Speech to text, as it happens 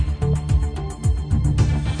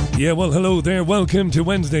Yeah, well, hello there. Welcome to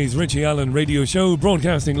Wednesday's Richie Allen radio show,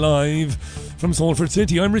 broadcasting live from Salford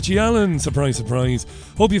City. I'm Richie Allen. Surprise, surprise.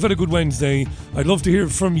 Hope you've had a good Wednesday. I'd love to hear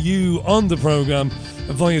from you on the programme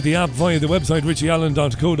via the app, via the website,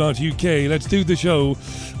 richieallen.co.uk. Let's do the show.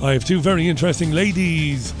 I have two very interesting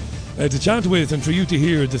ladies to chat with and for you to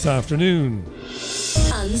hear this afternoon.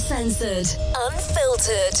 Uncensored,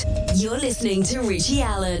 unfiltered. You're listening to Richie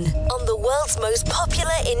Allen on the world's most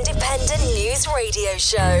popular independent news radio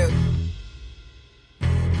show.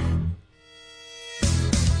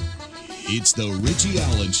 It's the Richie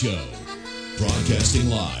Allen Show, broadcasting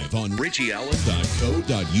live on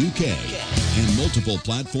richieallen.co.uk and multiple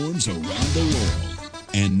platforms around the world.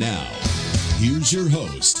 And now, here's your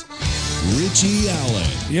host, Richie Allen.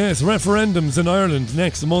 Yes, referendums in Ireland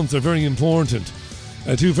next month are very important.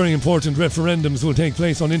 Two very important referendums will take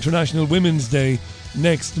place on International Women's Day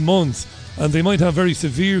next month, and they might have very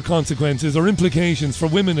severe consequences or implications for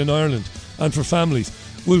women in Ireland and for families.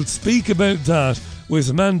 We'll speak about that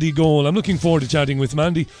with Mandy Goal. I'm looking forward to chatting with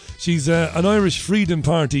Mandy. She's an Irish Freedom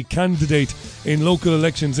Party candidate in local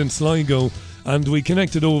elections in Sligo, and we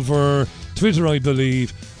connected over Twitter, I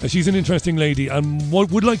believe. She's an interesting lady and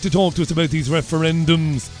would like to talk to us about these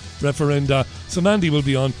referenda. So Mandy will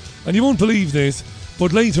be on, and you won't believe this,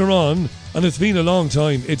 but later on, and it's been a long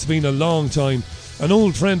time, an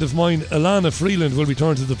old friend of mine, Alana Freeland, will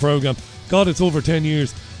return to the programme. God, it's over 10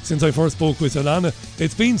 years since I first spoke with Alana.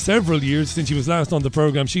 It's been several years since she was last on the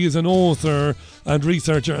programme. She is an author and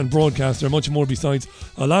researcher and broadcaster, much more besides.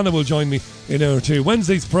 Alana will join me in hour two.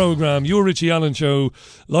 Wednesday's programme, your Richie Allen Show,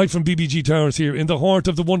 live from BBG Towers here in the heart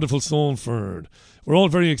of the wonderful Salford. We're all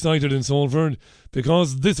very excited in Salford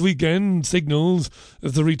because this weekend signals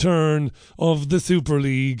the return of the Super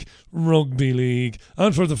League, Rugby League.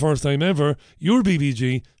 And for the first time ever, your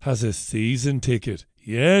BBG has a season ticket.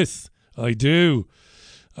 Yes, I do.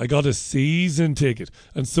 I got a season ticket,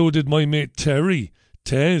 and so did my mate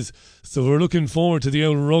Tez. So we're looking forward to the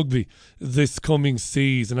old rugby this coming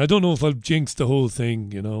season. I don't know if I'll jinx the whole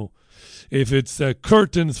thing, you know. If it's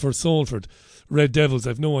curtains for Salford Red Devils,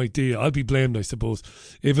 I've no idea. I'll be blamed, I suppose.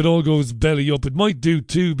 If it all goes belly up, it might do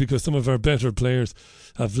too, because some of our better players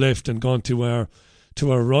have left and gone to our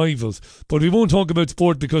rivals. But we won't talk about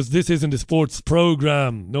sport because this isn't a sports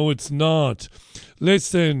programme. No, it's not.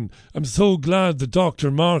 Listen, I'm so glad that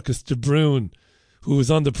Dr. Marcus de Bruin, who was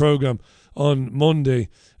on the programme on Monday,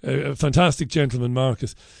 a fantastic gentleman,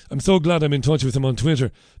 Marcus, I'm so glad I'm in touch with him on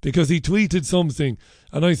Twitter because he tweeted something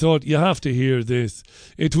and I thought, you have to hear this.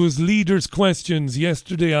 It was Leaders' Questions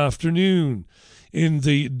yesterday afternoon in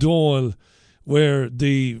the Dáil, where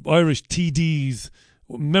the Irish TDs,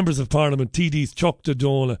 members of Parliament, TDs, chucked a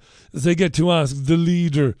Dáil, they get to ask the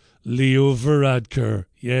leader, Leo Varadkar.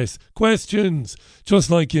 Yes, questions.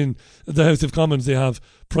 Just like in the House of Commons, they have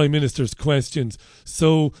Prime Minister's questions.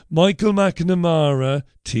 So Michael McNamara,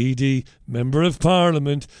 TD, Member of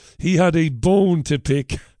Parliament, he had a bone to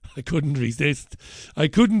pick. I couldn't resist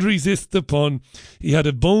the pun. He had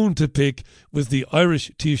a bone to pick with the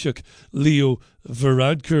Irish Taoiseach Leo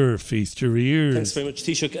Varadkar. Feast your ears. Thanks very much,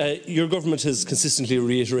 Taoiseach. Your government has consistently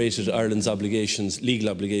reiterated Ireland's obligations, legal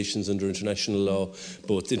obligations under international law,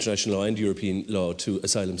 both international law and European law, to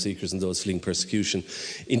asylum seekers and those fleeing persecution.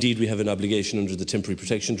 Indeed, we have an obligation under the Temporary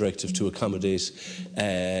Protection Directive to accommodate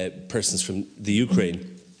persons from the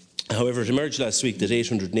Ukraine. However, it emerged last week that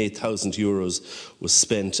 €808,000 was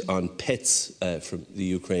spent on pets from the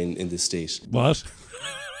Ukraine in this state. What?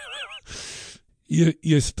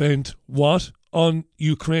 You spent what on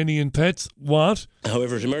Ukrainian pets? What?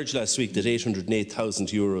 However, it emerged last week that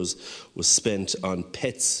 €808,000 was spent on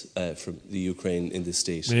pets from the Ukraine in this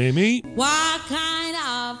state. Amy? What kind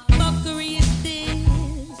of fuckery is this?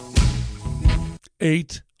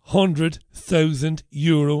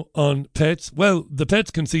 €800,000 on pets. Well, the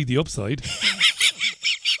pets can see the upside.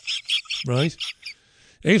 Right?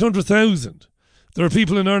 800,000. There are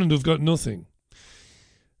people in Ireland who've got nothing.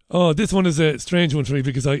 Oh, this one is a strange one for me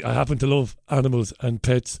because I happen to love animals and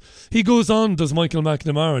pets. He goes on, does Michael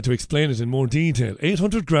McNamara, to explain it in more detail.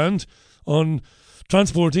 800 grand on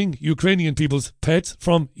transporting Ukrainian people's pets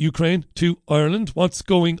from Ukraine to Ireland. What's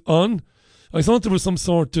going on? I thought there was some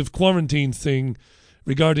sort of quarantine thing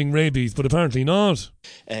regarding rabies, but apparently not.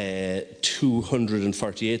 A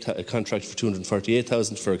contract for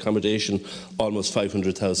 248,000 for accommodation, almost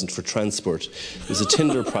 500,000 for transport. There's a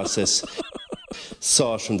tender process.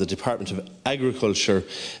 sought from the Department of Agriculture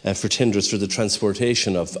for tenders for the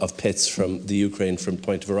transportation of pets from the Ukraine from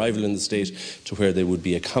point of arrival in the state to where they would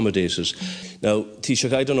be accommodated. Now,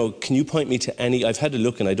 Taoiseach, I don't know, can you point me to any, I've had a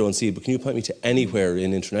look and I don't see it, but can you point me to anywhere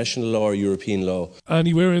in international law or European law?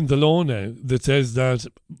 Anywhere in the law now that says that,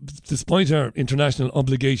 despite our international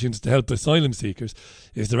obligations to help asylum seekers,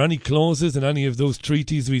 is there any clauses in any of those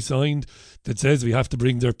treaties we signed that says we have to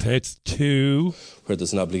bring their pets to? Where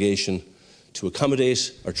there's an obligation to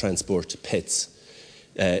accommodate or transport pets.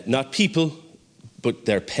 Not people, but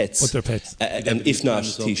their pets. But their pets. And if not,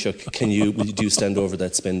 Taoiseach, will you stand over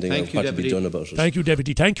that spending and what to be done about it? Thank you,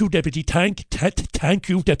 Deputy. Thank you, Deputy. Thank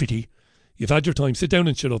you, Deputy. You've had your time. Sit down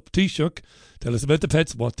and shut up. Taoiseach, tell us about the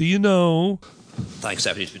pets. What do you know? Thanks,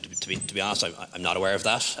 Deputy. To be honest, I'm not aware of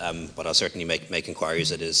that, but I'll certainly make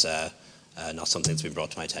inquiries. It is not something that's been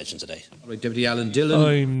brought to my attention today. Right, Deputy Alan Dillon.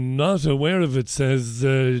 I'm not aware of it, says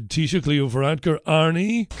Taoiseach Leo Varadkar.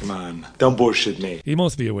 Arnie? Come on, don't bullshit me. He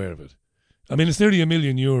must be aware of it. I mean, it's nearly €1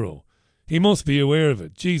 million. He must be aware of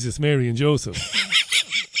it. Jesus, Mary and Joseph.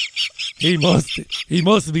 He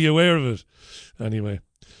must be aware of it. Anyway,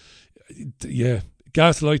 yeah,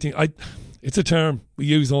 gaslighting. It's a term we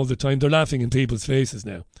use all the time. They're laughing in people's faces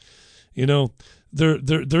now. You know,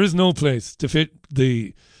 there is no place to fit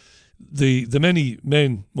the many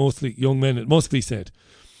men, mostly young men, it must be said,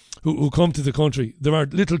 who come to the country. There are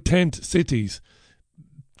little tent cities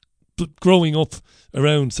growing up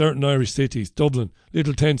around certain Irish cities, Dublin,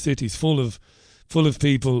 little tent cities full of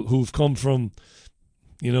people who've come from,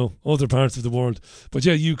 you know, other parts of the world. But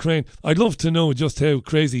yeah, Ukraine, I'd love to know just how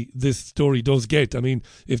crazy this story does get. I mean,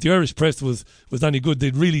 if the Irish press was any good,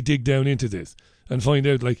 they'd really dig down into this and find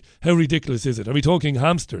out, like, how ridiculous is it? Are we talking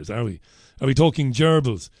hamsters, are we? Are we talking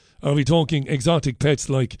gerbils? Are we talking exotic pets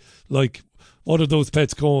like what are those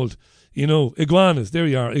pets called? You know, iguanas. There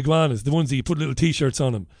you are, iguanas. The ones that you put little T-shirts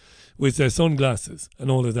on them with sunglasses and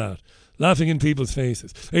all of that. Laughing in people's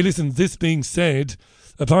faces. Hey, listen, this being said,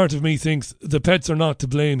 a part of me thinks the pets are not to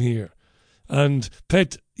blame here. And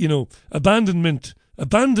pet, you know, abandonment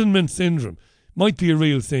syndrome might be a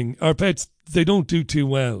real thing. Our pets, they don't do too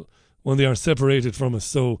well when they are separated from us.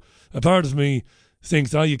 So a part of me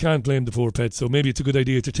thinks, you can't blame the poor pets. So maybe it's a good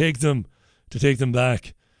idea to take them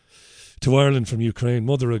back to Ireland from Ukraine.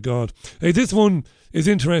 Mother of God. Hey, this one is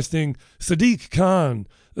interesting. Sadiq Khan,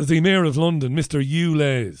 the Mayor of London, Mr.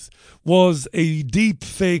 Ulez, was a deep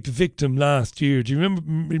fake victim last year. Do you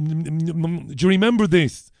remember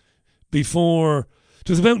this? Before, it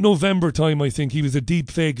was about November time, I think, he was a deep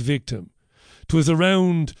fake victim. It was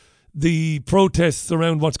around the protests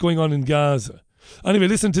around what's going on in Gaza. Anyway,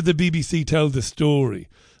 listen to the BBC tell the story.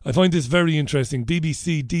 I find this very interesting.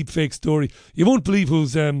 BBC deepfake story. You won't believe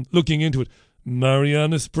who's looking into it.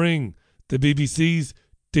 Mariana Spring, the BBC's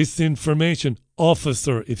disinformation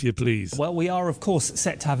officer, if you please. Well, we are, of course,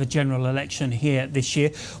 set to have a general election here this year,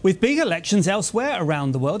 with big elections elsewhere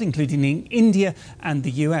around the world, including in India and the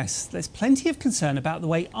US. There's plenty of concern about the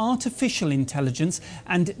way artificial intelligence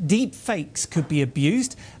and deep fakes could be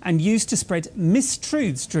abused and used to spread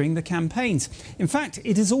mistruths during the campaigns. In fact,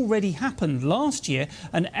 it has already happened. Last year,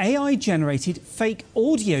 an AI-generated fake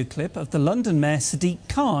audio clip of the London Mayor Sadiq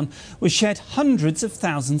Khan was shared hundreds of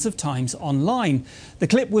thousands of times online. The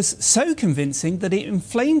clip was so convincing that it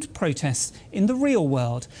inflamed protests in the real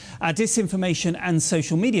world. Our disinformation and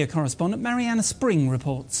social media correspondent Mariana Spring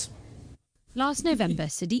reports. Last November,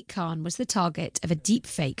 Sadiq Khan was the target of a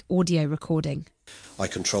deep-fake audio recording. I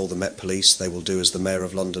control the Met Police. They will do as the Mayor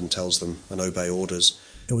of London tells them and obey orders.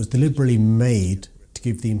 It was deliberately made to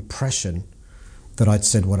give the impression that I'd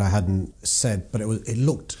said what I hadn't said, but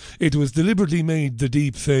it was deliberately made, the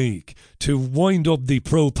deep fake, to wind up the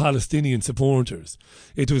pro-Palestinian supporters.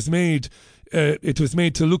 It was made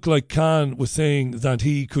to look like Khan was saying that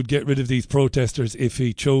he could get rid of these protesters if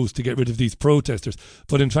he chose to get rid of these protesters.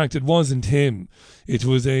 But in fact, it wasn't him. It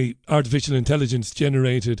was a artificial intelligence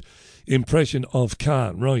generated impression of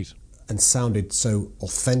Khan, right? And sounded so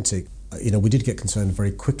authentic. You know, we did get concerned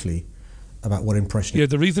very quickly about what impression. Yeah,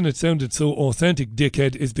 the reason it sounded so authentic,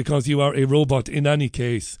 dickhead, is because you are a robot in any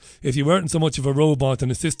case. If you weren't so much of a robot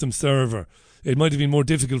and a system server, it might have been more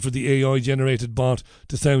difficult for the AI-generated bot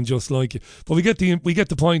to sound just like you. But we get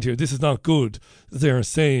the point here. This is not good. They're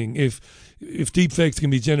saying if deepfakes can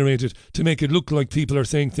be generated to make it look like people are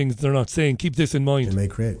saying things they're not saying, keep this in mind. It may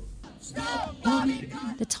create.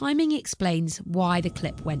 The timing explains why the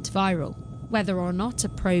clip went viral. Whether or not a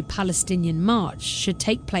pro-Palestinian march should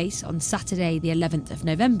take place on Saturday the 11th of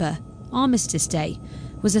November, Armistice Day,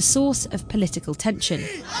 was a source of political tension.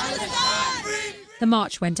 The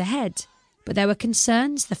march went ahead, but but there were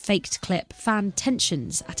concerns the faked clip fanned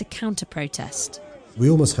tensions at a counter-protest. We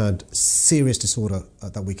almost had serious disorder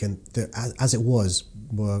that weekend. As it was,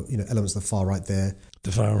 were elements of the far right there.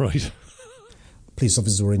 The far right. Police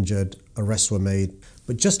officers were injured, arrests were made.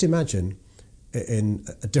 But just imagine in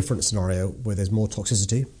a different scenario where there's more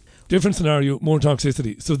toxicity. Different scenario, more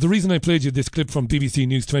toxicity. So the reason I played you this clip from BBC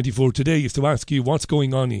News 24 today is to ask you what's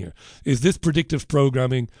going on here. Is this predictive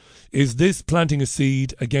programming? Is this planting a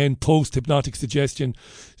seed, again, post-hypnotic suggestion,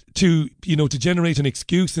 to generate an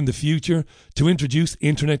excuse in the future to introduce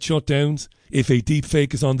internet shutdowns if a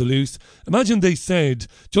deepfake is on the loose? Imagine they said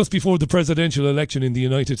just before the presidential election in the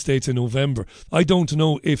United States in November. I don't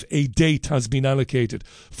know if a date has been allocated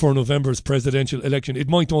for November's presidential election. It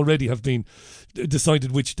might already have been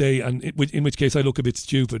decided which day, and in which case I look a bit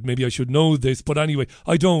stupid. Maybe I should know this, but anyway,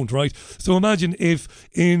 I don't, right? So imagine if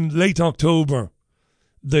in late October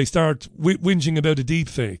they start whinging about a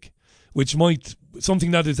deepfake, which might,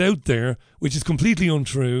 something that is out there, which is completely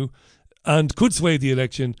untrue and could sway the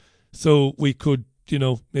election, so we could,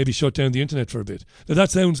 maybe shut down the internet for a bit. Now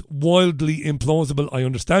that sounds wildly implausible. I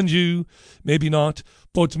understand you, maybe not,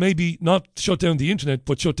 but maybe not shut down the internet,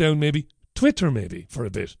 but shut down maybe Twitter maybe for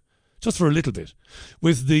a bit, just for a little bit,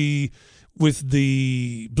 with the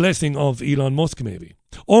blessing of Elon Musk maybe.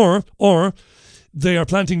 Or they are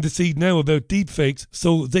planting the seed now about deepfakes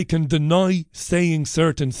so they can deny saying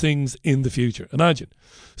certain things in the future. Imagine.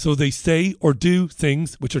 So they say or do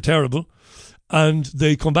things which are terrible, and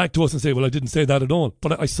they come back to us and say, well, I didn't say that at all,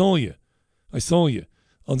 but I saw you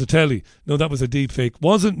on the telly. No, that was a deepfake.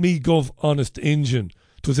 Wasn't me, Gov, honest Injun.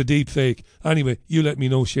 It was a deepfake. Anyway, you let me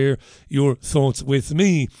know, share your thoughts with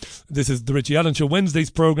me. This is the Richie Allen Show, Wednesday's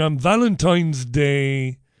programme, Valentine's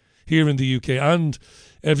Day here in the UK and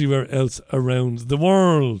everywhere else around the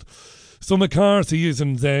world. So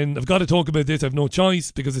McCarthyism then. I've got to talk about this. I've no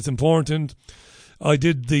choice because it's important. I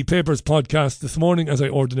did the Papers podcast this morning, as I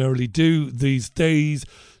ordinarily do these days.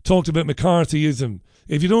 Talked about McCarthyism.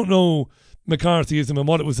 If you don't know McCarthyism and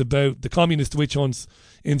what it was about, the communist witch hunts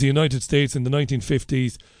in the United States in the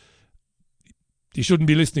 1950s, you shouldn't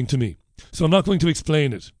be listening to me. So I'm not going to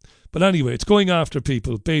explain it. But anyway, it's going after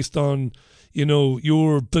people based on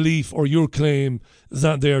your belief or your claim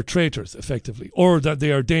that they are traitors, effectively, or that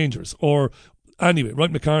they are dangerous, or anyway,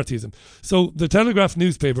 right, McCarthyism. So the Telegraph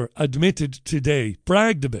newspaper admitted today,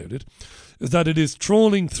 bragged about it, that it is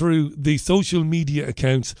trawling through the social media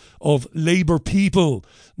accounts of Labour people,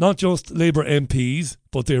 not just Labour MPs,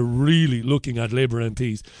 but they're really looking at Labour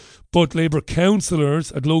MPs, but Labour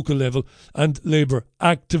councillors at local level and Labour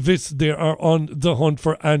activists. They are on the hunt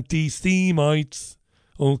for anti-Semites,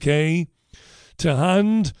 okay? To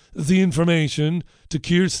hand the information to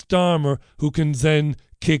Keir Starmer, who can then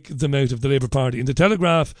kick them out of the Labour Party. And the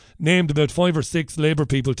Telegraph named about 5 or 6 Labour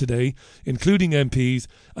people today, including MPs,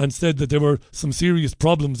 and said that there were some serious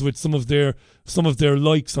problems with some of their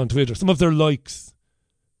likes on Twitter. Some of their likes.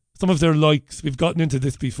 We've gotten into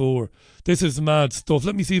this before. This is mad stuff.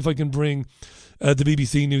 Let me see if I can bring the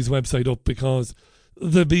BBC News website up, because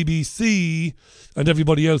the BBC and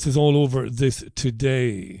everybody else is all over this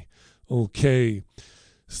today. Okay,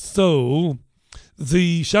 so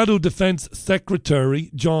the Shadow Defence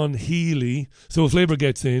Secretary, John Healey, so if Labour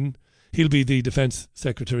gets in, he'll be the Defence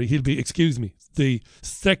Secretary. He'll be, the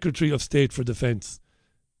Secretary of State for Defence.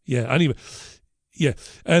 Yeah, anyway, yeah.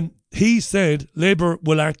 He said Labour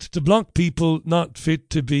will act to block people not fit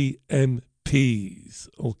to be MPs,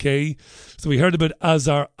 okay? So we heard about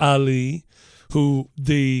Azhar Ali, who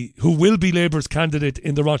will be Labour's candidate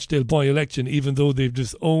in the Rochdale by-election, even though they've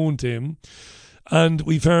disowned him. And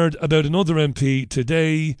we've heard about another MP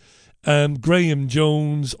today, Graham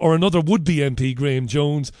Jones, or another would-be MP, Graham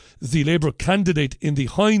Jones, the Labour candidate in the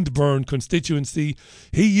Hindburn constituency.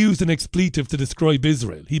 He used an expletive to describe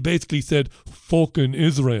Israel. He basically said, fucking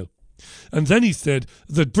Israel. And then he said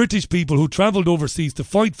that British people who travelled overseas to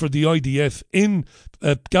fight for the IDF in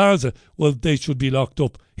Gaza, well, they should be locked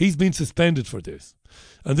up. He's been suspended for this.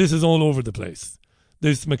 And this is all over the place.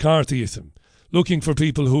 This McCarthyism, looking for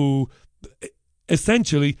people who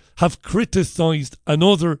essentially have criticised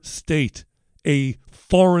another state, a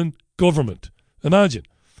foreign government. Imagine.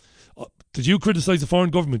 Did you criticise a foreign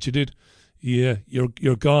government? You did? Yeah,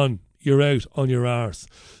 you're gone. You're out on your arse.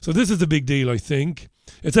 So this is a big deal, I think.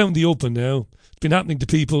 It's out in the open now. It's been happening to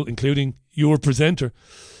people, including your presenter,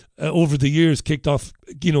 over the years, kicked off,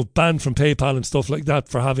 banned from PayPal and stuff like that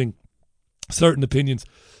for having certain opinions,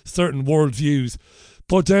 certain worldviews.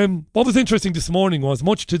 But what was interesting this morning was,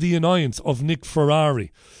 much to the annoyance of Nick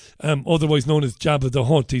Ferrari, otherwise known as Jabba the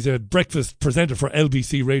Hutt, he's a breakfast presenter for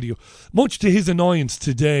LBC Radio. Much to his annoyance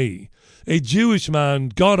today, a Jewish man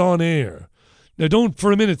got on air Now, don't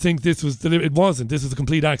for a minute think this was it wasn't. This was a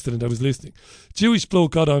complete accident. I was listening. Jewish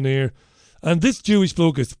bloke got on air, and this Jewish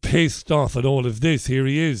bloke is pissed off at all of this. Here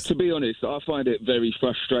he is. To be honest, I find it very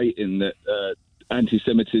frustrating that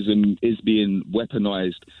anti-Semitism is being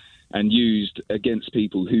weaponised and used against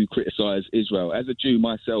people who criticise Israel. As a Jew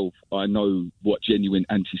myself, I know what genuine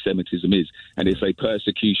anti-Semitism is, and it's a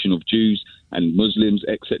persecution of Jews and Muslims,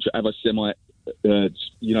 etc., other Semite,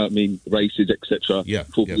 races, etc.,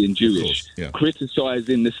 for being Jewish.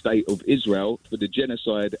 Criticising the state of Israel for the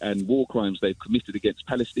genocide and war crimes they've committed against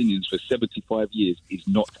Palestinians for 75 years is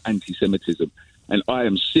not anti-Semitism. And I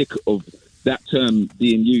am sick of that term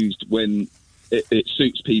being used when it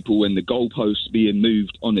suits people, and the goalposts being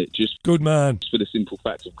moved on it, just good man, for the simple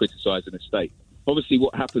fact of criticising the state. Obviously,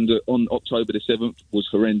 what happened on October the 7th was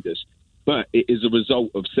horrendous, but it is a result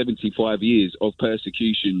of 75 years of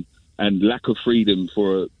persecution and lack of freedom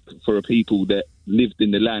for a people that lived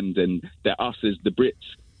in the land, and that us as the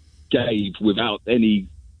Brits gave without any,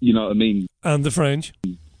 and the French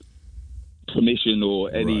permission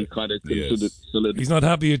or any kind of He's not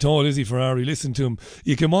happy at all, is he, Ferrari? Listen to him.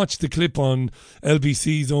 You can watch the clip on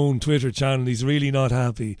LBC's own Twitter channel. He's really not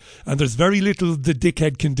happy, and there's very little the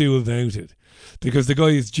dickhead can do about it, because the guy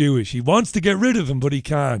is Jewish. He wants to get rid of him, but he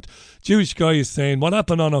can't. Jewish guy is saying what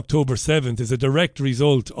happened on October 7th is a direct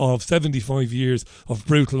result of 75 years of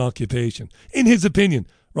brutal occupation, in his opinion.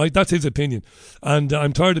 Right, that's his opinion. And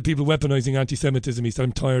I'm tired of people weaponising anti-Semitism. He said,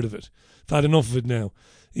 I'm tired of it. I've had enough of it now.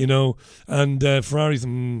 And Ferrari's,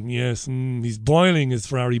 he's boiling, is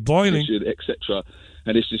Ferrari, boiling. Etc.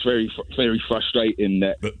 And it's just very, very frustrating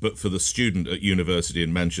that... But for the student at university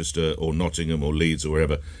in Manchester or Nottingham or Leeds or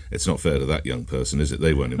wherever, it's not fair to that young person, is it?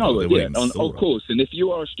 They won't... Of course. And if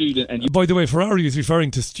you are a student and... By the way, Ferrari is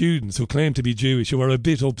referring to students who claim to be Jewish who are a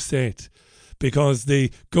bit upset because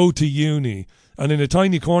they go to uni, and in a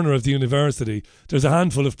tiny corner of the university, there's a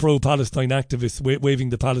handful of pro-Palestine activists waving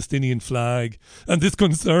the Palestinian flag. And this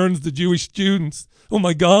concerns the Jewish students. Oh,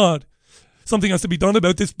 my God. Something has to be done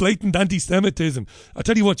about this blatant anti-Semitism. I'll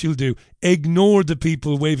tell you what you'll do. Ignore the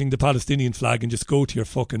people waving the Palestinian flag and just go to your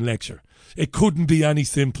fucking lecture. It couldn't be any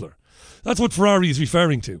simpler. That's what Ferrari is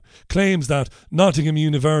referring to. Claims that Nottingham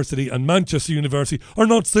University and Manchester University are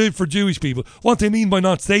not safe for Jewish people. What they mean by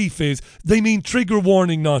not safe is they mean trigger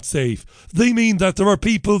warning not safe. They mean that there are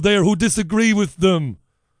people there who disagree with them.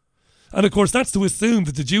 And of course that's to assume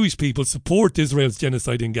that the Jewish people support Israel's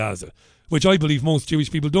genocide in Gaza, which I believe most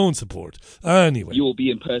Jewish people don't support. Anyway. You're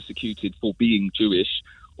being persecuted for being Jewish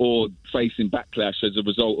or facing backlash as a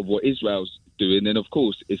result of what Israel's doing, and of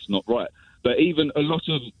course it's not right. But even a lot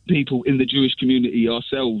of people in the Jewish community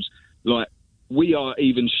ourselves, we are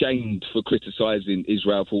even shamed for criticising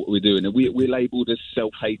Israel for what we're doing. And we're labelled as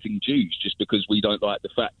self-hating Jews just because we don't like the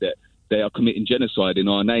fact that they are committing genocide in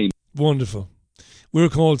our name. Wonderful. We're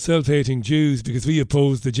called self-hating Jews because we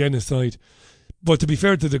oppose the genocide. But to be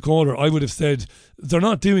fair to the caller, I would have said, they're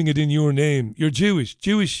not doing it in your name. You're Jewish.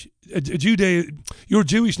 Your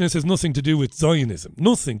Jewishness has nothing to do with Zionism.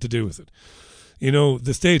 Nothing to do with it.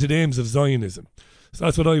 The stated aims of Zionism. So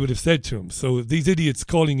that's what I would have said to him. So these idiots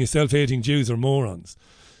calling you self-hating Jews are morons.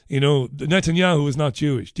 Netanyahu is not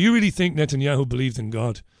Jewish. Do you really think Netanyahu believes in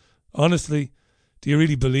God? Honestly, do you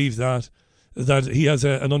really believe that he has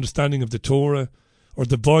an understanding of the Torah or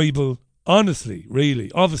the Bible? Honestly,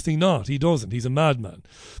 really, obviously not. He doesn't. He's a madman.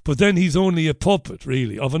 But then he's only a puppet,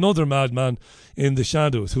 really, of another madman in the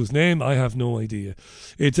shadows, whose name I have no idea.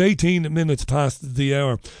 It's 18 minutes past the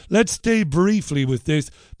hour. Let's stay briefly with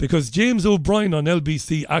this, because James O'Brien on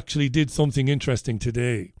LBC actually did something interesting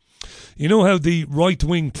today. You know how the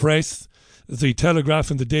right-wing press, the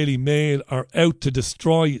Telegraph and the Daily Mail, are out to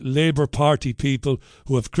destroy Labour Party people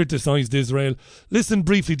who have criticised Israel? Listen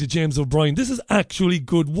briefly to James O'Brien. This is actually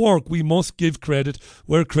good work. We must give credit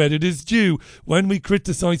where credit is due. When we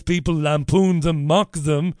criticise people, lampoon them, mock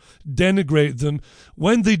them, denigrate them,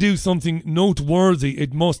 when they do something noteworthy,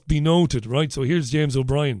 it must be noted, right? So here's James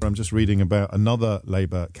O'Brien. I'm just reading about another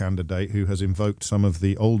Labour candidate who has invoked some of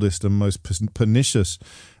the oldest and most pernicious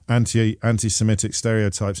anti-Semitic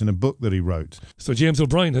stereotypes in a book that he wrote. So James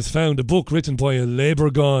O'Brien has found a book written by a Labour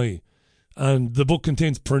guy, and the book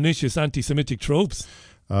contains pernicious anti-Semitic tropes.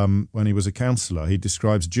 When he was a councillor, he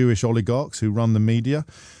describes Jewish oligarchs who run the media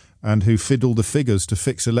and who fiddle the figures to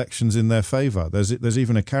fix elections in their favour. There's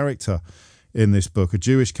even a character in this book, a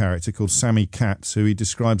Jewish character called Sammy Katz, who he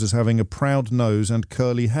describes as having a proud nose and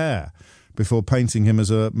curly hair, before painting him as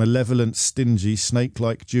a malevolent, stingy,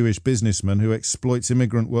 snake-like Jewish businessman who exploits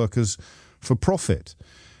immigrant workers for profit.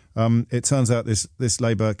 It turns out this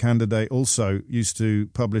Labour candidate also used to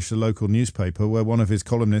publish a local newspaper where one of his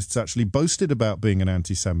columnists actually boasted about being an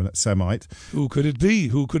anti-Semite. Who could it be?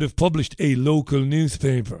 Who could have published a local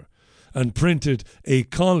newspaper and printed a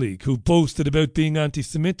colleague who boasted about being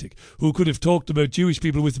anti-Semitic? Who could have talked about Jewish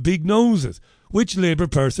people with big noses? Which Labour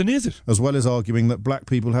person is it? As well as arguing that black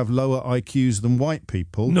people have lower IQs than white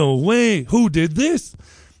people. No way. Who did this?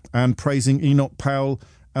 And praising Enoch Powell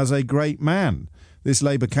as a great man. This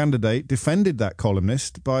Labour candidate defended that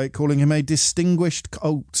columnist by calling him a distinguished...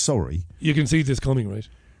 Oh, sorry. You can see this coming, right?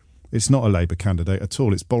 It's not a Labour candidate at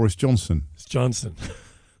all. It's Boris Johnson. It's Johnson.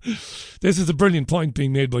 This is a brilliant point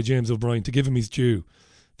being made by James O'Brien, to give him his due.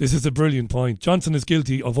 This is a brilliant point. Johnson is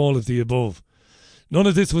guilty of all of the above. None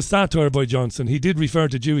of this was satire by Johnson. He did refer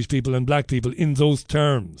to Jewish people and black people in those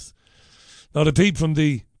terms. Not a peep from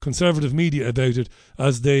the conservative media about it,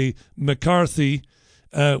 as the McCarthy...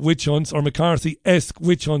 witch hunts, or McCarthy-esque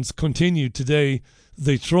witch hunts, continued today.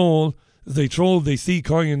 They troll, they seek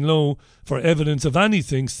high and low for evidence of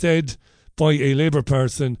anything said by a Labour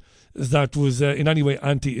person that was in any way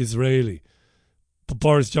anti-Israeli. But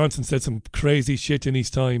Boris Johnson said some crazy shit in his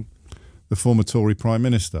time. The former Tory Prime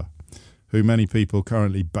Minister, who many people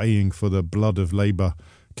currently baying for the blood of Labour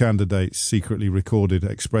candidates secretly recorded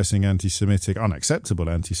expressing anti-Semitic, unacceptable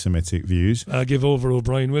anti-Semitic views. Give over,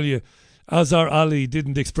 O'Brien, will you? Azhar Ali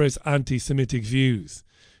didn't express anti-Semitic views.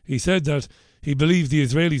 He said that he believed the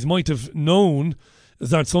Israelis might have known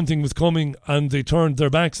that something was coming and they turned their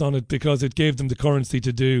backs on it because it gave them the currency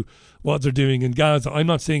to do what they're doing in Gaza. I'm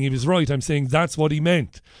not saying he was right. I'm saying that's what he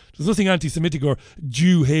meant. There's nothing anti-Semitic or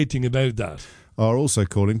Jew-hating about that. Are also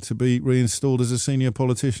calling to be reinstalled as a senior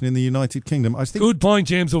politician in the United Kingdom. I think. Good point,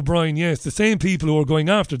 James O'Brien. Yes, the same people who are going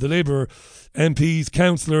after the Labour MPs,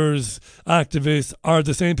 councillors, activists are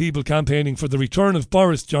the same people campaigning for the return of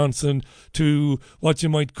Boris Johnson to what you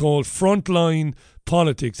might call frontline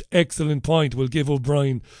politics. Excellent point. We'll give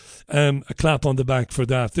O'Brien a clap on the back for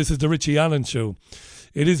that. This is the Richie Allen Show.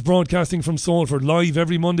 It is broadcasting from Salford, live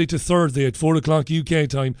every Monday to Thursday at 4 o'clock UK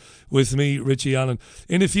time with me, Richie Allen.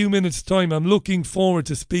 In a few minutes' time, I'm looking forward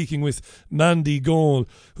to speaking with Mandy Gall,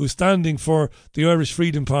 who's standing for the Irish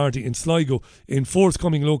Freedom Party in Sligo in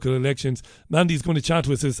forthcoming local elections. Mandy's going to chat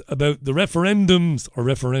with us about the referendums, or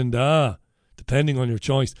referenda, depending on your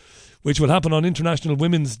choice, which will happen on International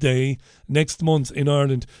Women's Day next month in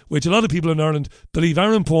Ireland, which a lot of people in Ireland believe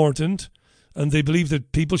are important, and they believe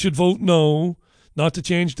that people should vote no, not to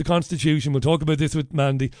change the constitution. We'll talk about this with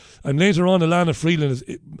Mandy. And later on, Alana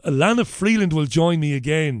Freeland will join me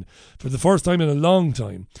again for the first time in a long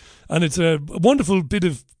time. And it's a wonderful bit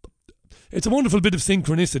of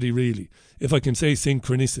synchronicity, really, if I can say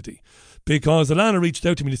synchronicity. Because Alana reached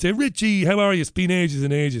out to me to say, Richie, how are you? It's been ages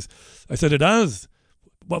and ages. I said, it has.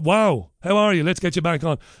 Wow, how are you? Let's get you back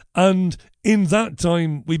on. And in that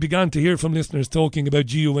time, we began to hear from listeners talking about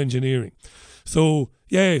geoengineering. So,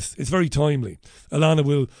 yes, it's very timely. Alana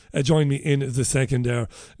will join me in the second hour.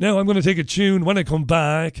 Now, I'm going to take a tune. When I come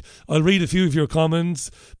back, I'll read a few of your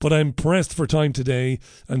comments, but I'm pressed for time today,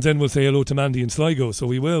 and then we'll say hello to Mandy in Sligo. So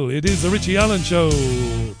we will. It is the Richie Allen Show.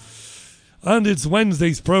 And it's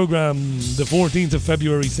Wednesday's programme, the 14th of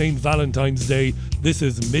February, St. Valentine's Day. This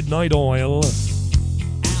is Midnight Oil.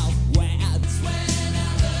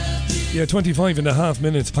 Yeah, 25 and a half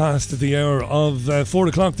minutes past the hour of 4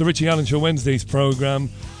 o'clock, the Richie Allen Show Wednesday's programme.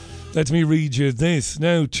 Let me read you this.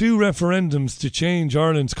 Now, 2 referendums to change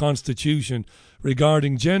Ireland's constitution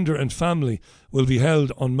regarding gender and family will be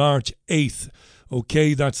held on March 8th.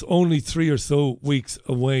 Okay, that's only 3 or so weeks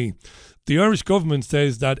away. The Irish government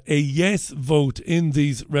says that a yes vote in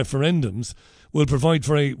these referendums will provide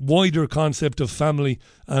for a wider concept of family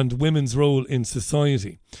and women's role in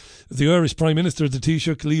society. The Irish Prime Minister, the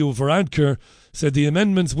Taoiseach Leo Varadkar, said the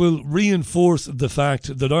amendments will reinforce the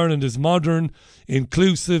fact that Ireland is a modern,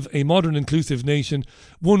 inclusive nation,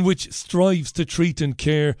 one which strives to treat and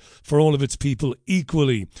care for all of its people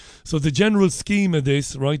equally. So the general scheme of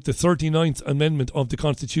this, right, the 39th Amendment of the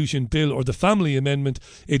Constitution Bill, or the Family Amendment,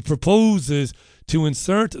 it proposes to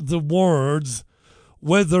insert the words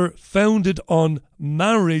whether founded on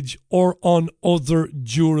marriage or on other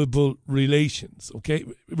durable relationships,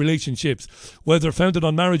 whether founded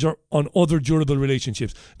on marriage or on other durable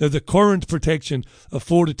relationships. Now, the current protection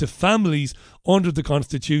afforded to families under the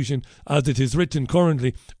Constitution, as it is written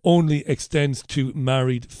currently, only extends to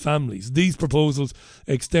married families. These proposals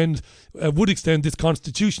would extend this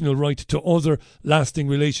constitutional right to other lasting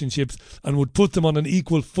relationships and would put them on an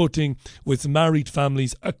equal footing with married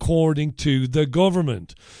families, according to the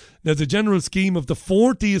government. Now, the general scheme of the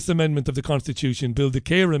 40th Amendment of the Constitution Bill, the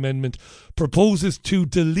Care Amendment, proposes to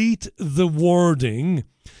delete the wording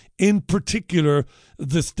In particular,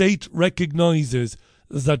 the state recognises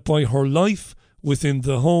that by her life within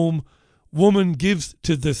the home, woman gives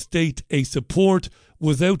to the state a support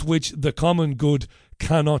without which the common good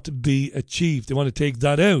cannot be achieved. They want to take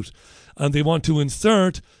that out, and they want to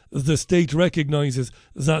insert the state recognises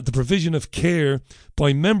that the provision of care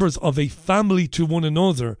by members of a family to one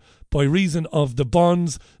another by reason of the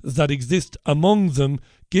bonds that exist among them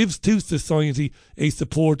gives to society a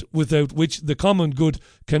support without which the common good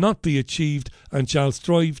cannot be achieved, and shall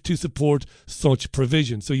strive to support such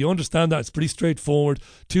provision. So you understand that it's pretty straightforward.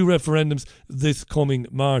 2 referendums this coming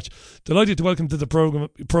March. Delighted to welcome to the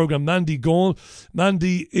programme Mandy Gall.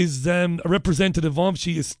 Mandy is a representative of,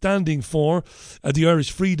 she is standing for the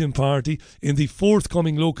Irish Freedom Party in the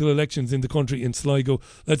forthcoming local elections in the country in Sligo.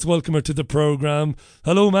 Let's welcome her to the programme.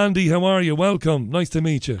 Hello Mandy, how are you? Welcome. Nice to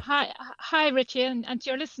meet you. Hi Richie, and to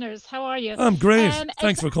your listeners, how are you? I'm great.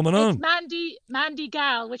 Thanks for coming on. It's Mandy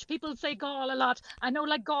Gal, which people say gall a lot. I know,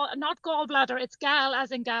 like not gallbladder, it's gal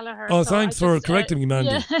as in Gallagher. Oh, so thanks for correcting me,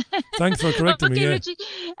 Mandy. Yeah. Thanks for correcting me. Yeah. Richie.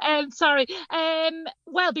 Sorry.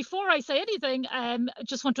 Well, before I say anything, I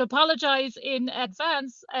just want to apologise in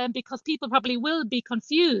advance because people probably will be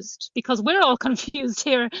confused, because we're all confused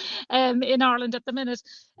here in Ireland at the minute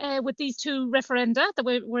with these 2 referenda that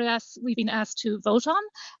we've been asked to vote on.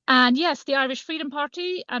 And yes, the Irish Freedom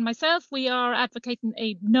Party and myself, we are advocating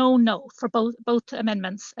a no for both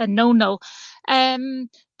amendments, a no.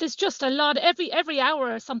 There's just a lot. Every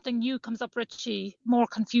hour something new comes up, Richie. More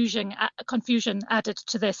confusion added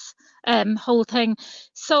to this whole thing.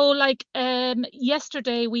 So, like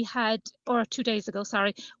yesterday we had, or 2 days ago,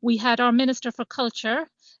 sorry, we had our Minister for Culture,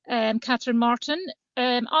 Catherine Martin,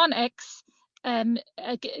 on X.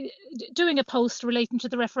 Doing a post relating to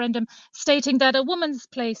the referendum, stating that a woman's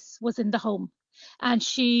place was in the home, and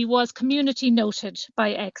she was community noted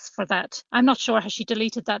by X for that. I'm not sure has she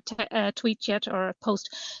deleted that tweet yet or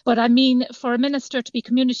post, but I mean, for a minister to be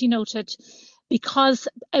community noted, because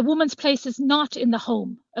a woman's place is not in the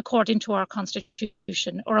home, according to our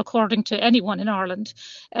constitution or according to anyone in Ireland.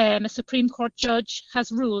 A Supreme Court judge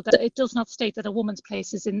has ruled that it does not state that a woman's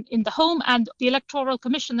place is in the home, and the Electoral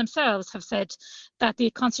Commission themselves have said that the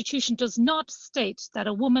constitution does not state that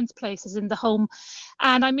a woman's place is in the home.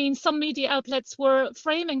 And I mean, some media outlets were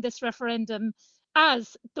framing this referendum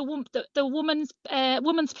as the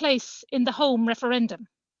woman's place in the home referendum.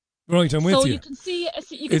 Right, I'm with you. So you can see that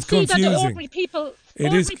the ordinary people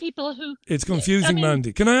who... It's confusing,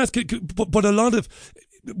 Mandy. Can I ask, but a lot of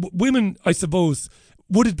women, I suppose,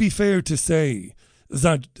 would it be fair to say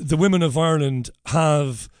that the women of Ireland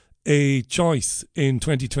have a choice in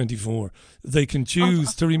 2024? They can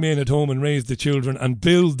choose to remain at home and raise the children and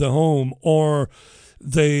build the home, or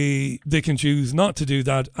they can choose not to do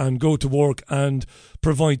that and go to work and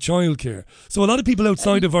provide childcare. So a lot of people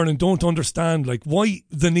outside of Ireland don't understand, like, why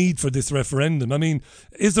the need for this referendum. I mean,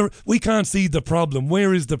 we can't see the problem.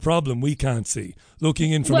 Where is the problem? We can't see,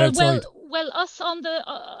 looking in from outside. Well, us on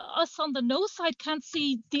the no side can't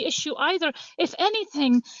see the issue either. If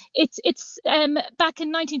anything, it's back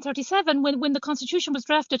in 1937 when the Constitution was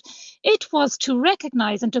drafted, it was to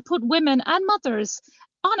recognise and to put women and mothers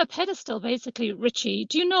on a pedestal, basically, Richie,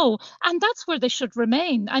 do you know? And that's where they should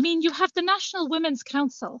remain. I mean, you have the National Women's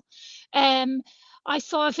Council. I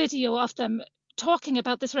saw a video of them talking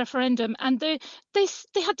about this referendum, and they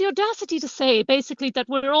had the audacity to say, basically, that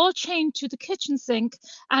we're all chained to the kitchen sink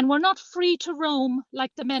and we're not free to roam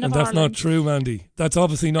like the men of Ireland. And that's not true, Mandy. That's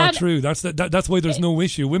obviously not true. That's why there's no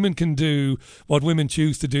issue. Women can do what women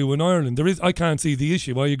choose to do in Ireland. I can't see the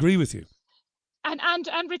issue. I agree with you.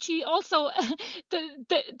 And Richie, also,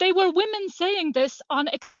 they were women saying this on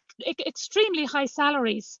extremely high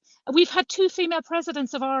salaries. We've had 2 female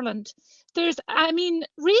presidents of Ireland.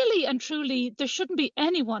 Really and truly, there shouldn't be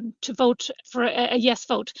anyone to vote for a yes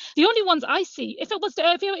vote. The only ones I see, if it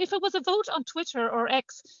was a vote on Twitter or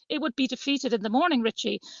X, it would be defeated in the morning,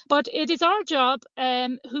 Richie. But it is our job,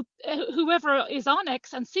 whoever is on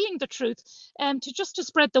X and seeing the truth, to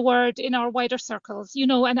spread the word in our wider circles, you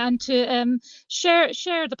know, and to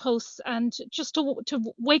share the posts and just to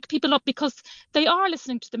wake people up, because they are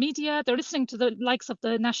listening to the media, they're listening to the likes of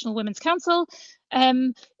the National Women's Council.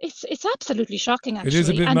 It's absolutely shocking, actually. It is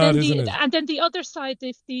a bit mad, isn't it? And then the other side,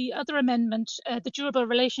 the other amendment, the durable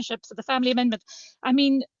relationships, the family amendment, I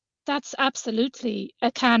mean, that's absolutely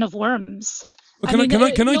a can of worms. Well,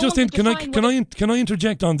 can I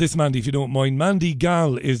interject on this, Mandy, if you don't mind? Mandy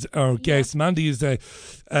Gall is our guest. Mandy is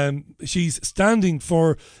she's standing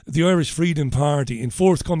for the Irish Freedom Party in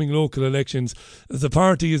forthcoming local elections. The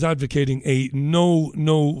party is advocating a no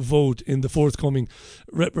vote in the forthcoming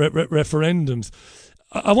referendums.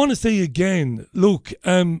 I want to say again, look,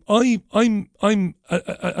 I'm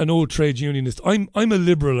an old trade unionist. I'm a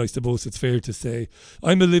liberal, I suppose it's fair to say.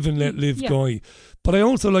 I'm a live and let live guy. But I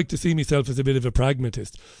also like to see myself as a bit of a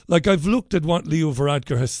pragmatist. Like, I've looked at what Leo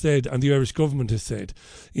Varadkar has said and the Irish government has said.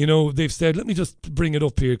 You know, they've said, let me just bring it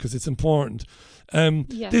up here because it's important.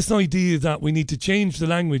 This idea that we need to change the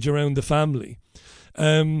language around the family.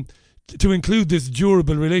 To include this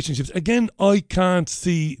durable relationships. Again, I can't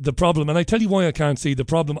see the problem. And I tell you why I can't see the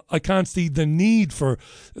problem. I can't see the need for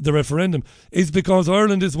the referendum is because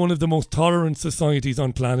Ireland is one of the most tolerant societies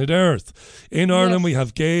on planet Earth. In Ireland, we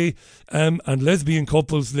have gay and lesbian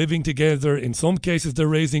couples living together. In some cases, they're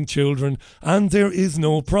raising children, and there is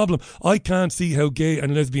no problem. I can't see how gay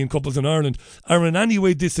and lesbian couples in Ireland are in any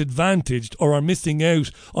way disadvantaged or are missing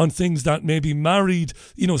out on things that maybe married,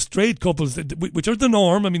 straight couples, which are the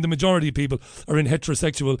norm. I mean, the majority of people are in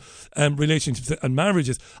heterosexual relationships and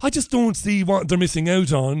marriages. I just don't see what they're missing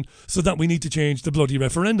out on, so that we need to change the bloody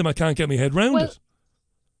referendum. I can't get my head round it.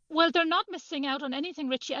 Well, they're not missing out on anything,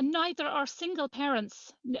 Richie, and neither are single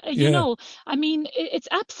parents. I mean, it's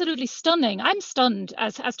absolutely stunning. I'm stunned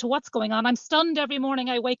as to what's going on. I'm stunned every morning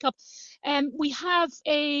I wake up. We have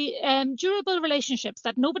a durable relationships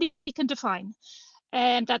that nobody can define.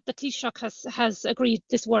 That the Taoiseach has agreed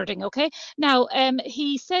this wording. Okay. Now,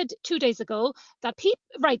 he said 2 days ago that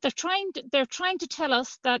they're trying to tell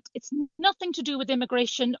us that it's nothing to do with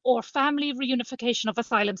immigration or family reunification of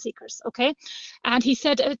asylum seekers. Okay, and he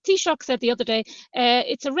said Taoiseach said the other day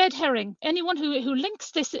it's a red herring. Anyone who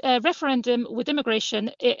links this referendum with immigration,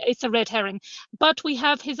 it's a red herring. But we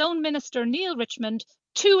have his own minister Neil Richmond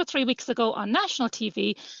 2 or 3 weeks ago on national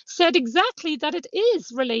TV said exactly that it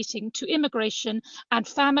is relating to immigration and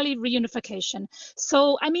family reunification.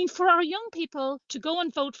 So, I mean, for our young people to go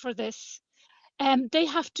and vote for this, they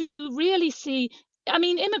have to really see. I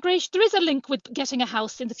mean, immigration, there is a link with getting a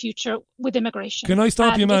house in the future with immigration. Can I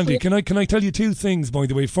stop you, Mandy? Can I tell you two things, by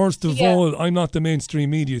the way? First of all, I'm not the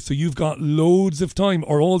mainstream media, so you've got loads of time,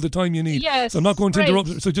 or all the time you need. Yes, so I'm not going to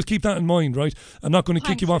interrupt. So just keep that in mind, right? I'm not going to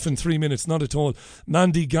kick you off in 3 minutes, not at all.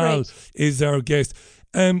 Mandy Gall is our guest.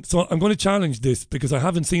 So I'm going to challenge this because I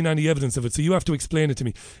haven't seen any evidence of it, so you have to explain it to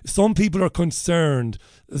me. Some people are concerned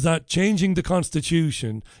that changing the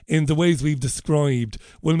constitution in the ways we've described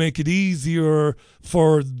will make it easier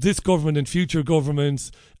for this government and future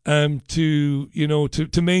governments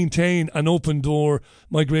to maintain an open door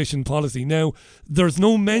migration policy. Now, there's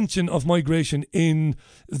no mention of migration in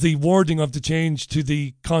the wording of the change to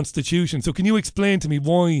the constitution. So can you explain to me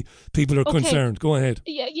why people are concerned? Go ahead.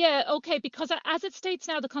 Okay, because as it states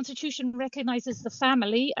now, the constitution recognises the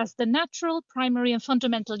family as the natural, primary and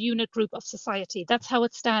fundamental unit group of society. That's how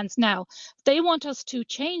it stands now. They want us to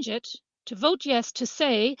change it, to vote yes, to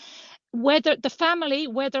say whether the family,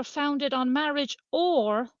 whether founded on marriage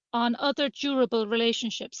or on other durable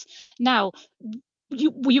relationships. Now,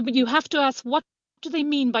 you have to ask, what do they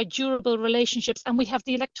mean by durable relationships? And we have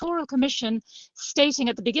the Electoral Commission stating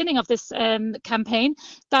at the beginning of this campaign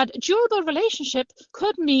that durable relationship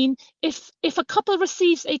could mean if a couple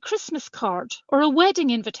receives a Christmas card or a wedding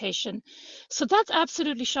invitation. So that's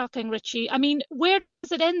absolutely shocking, Richie. I mean, where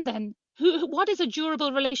does it end then? What is a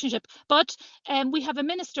durable relationship? But we have a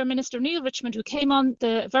Minister Neil Richmond, who came on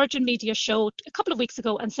the Virgin Media show a couple of weeks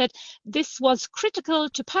ago and said this was critical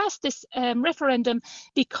to pass this referendum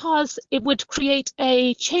because it would create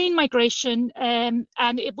a chain migration and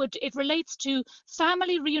it relates to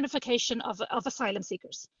family reunification of asylum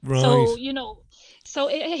seekers. Right. So,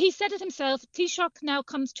 he said it himself. Taoiseach now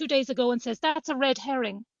comes 2 days ago and says that's a red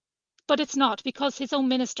herring. But it's not, because his own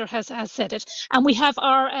minister has said it. And we have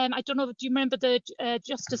our, I don't know, do you remember the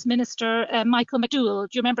Justice Minister, Michael McDowell?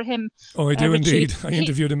 Do you remember him? Oh, I do indeed. I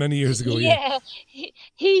interviewed him many years ago,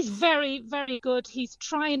 He's very, very good. He's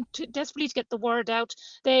trying desperately to get the word out.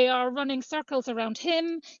 They are running circles around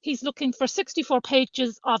him. He's looking for 64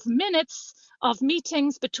 pages of minutes of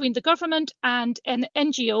meetings between the government and an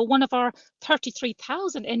NGO, one of our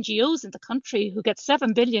 33,000 NGOs in the country who get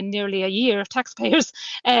 7 billion nearly a year, taxpayers'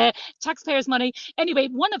 money. Anyway,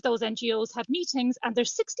 one of those NGOs had meetings, and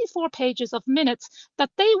there's 64 pages of minutes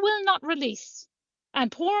that they will not release.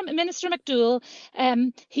 And poor Minister McDowell,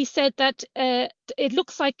 he said that it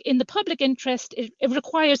looks like in the public interest, it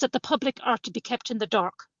requires that the public are to be kept in the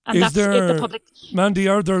dark. And Mandy,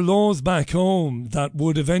 are there laws back home that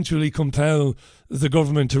would eventually compel the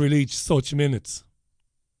government to release such minutes?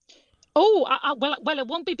 Oh, well, it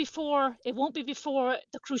won't be before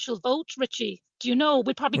the crucial vote, Richie. Do you know?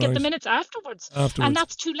 We'll probably get the minutes afterwards. And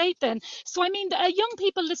that's too late then. So, I mean, young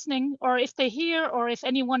people listening, or if they hear, or if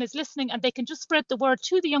anyone is listening, and they can just spread the word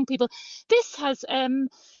to the young people, this has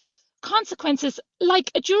consequences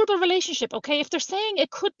like a durable relationship. Okay, if they're saying it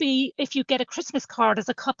could be if you get a Christmas card as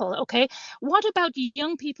a couple, okay, what about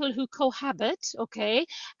young people who cohabit, okay,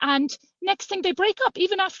 and next thing they break up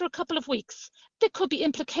even after a couple of weeks? There could be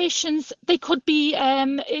implications. They could be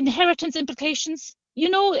inheritance implications.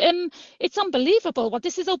 It's unbelievable what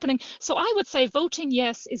this is opening. So I would say voting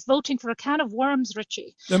yes is voting for a can of worms,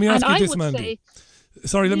 Richie. Let me ask and you I this, would Mandy. say,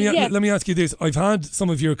 Sorry, let Yeah. me ask you this. I've had some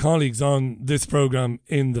of your colleagues on this programme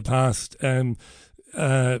in the past,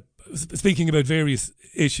 speaking about various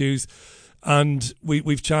issues, and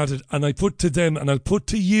we've chatted, and I put to them, and I'll put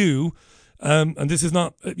to you, and this is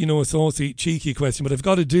not, a saucy, cheeky question, but I've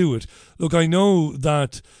got to do it. Look, I know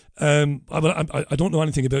that, I don't know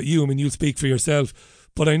anything about you. I mean, you'll speak for yourself,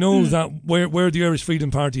 but I know that where the Irish Freedom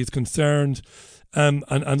Party is concerned, and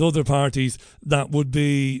other parties that would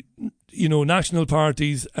be, national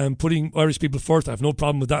parties and putting Irish people first, I have no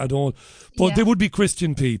problem with that at all. But there would be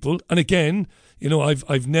Christian people, and again,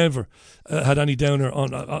 I've never had any downer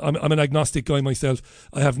on. I'm an agnostic guy myself.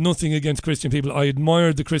 I have nothing against Christian people. I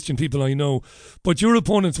admire the Christian people I know. But your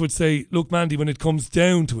opponents would say, look, Mandy, when it comes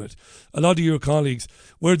down to it, a lot of your colleagues,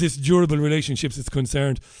 where this durable relationships is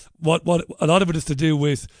concerned, what a lot of it is to do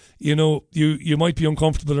with, you might be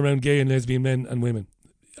uncomfortable around gay and lesbian men and women,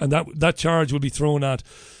 and that charge will be thrown at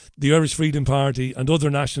the Irish Freedom Party and other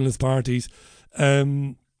nationalist parties.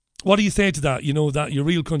 What do you say to that? That your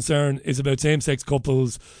real concern is about same-sex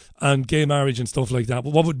couples and gay marriage and stuff like that.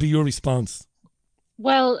 But what would be your response?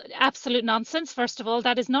 Well, absolute nonsense. First of all,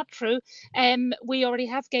 that is not true. We already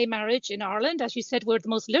have gay marriage in Ireland. As you said, we're the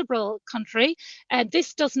most liberal country. And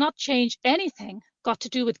this does not change anything got to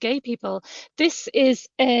do with gay people. This is,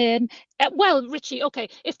 well, Richie, okay,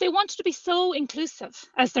 if they want to be so inclusive,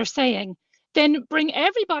 as they're saying, then bring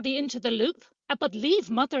everybody into the loop, but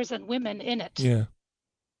leave mothers and women in it. Yeah.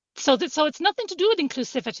 So it's nothing to do with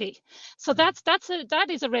inclusivity. So that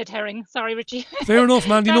is a red herring. Sorry, Richie. Fair enough,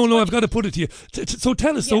 Mandy. No, I've got to put it to you. So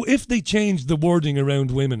tell us, so if they change the wording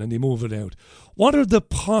around women and they move it out, what are the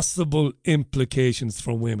possible implications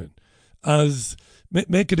for women? As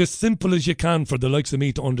make it as simple as you can for the likes of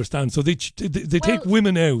me to understand. So they take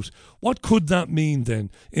women out. What could that mean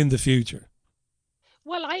then in the future?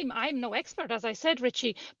 Well, I'm no expert, as I said,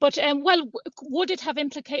 Richie. But would it have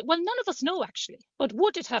implications? Well, none of us know actually. But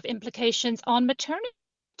would it have implications on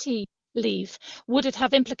maternity leave? Would it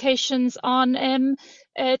have implications on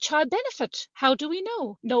child benefit? How do we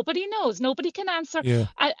know? Nobody knows. Nobody can answer. Yeah.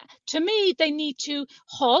 To me, they need to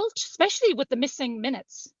halt, especially with the missing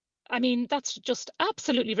minutes. I mean, that's just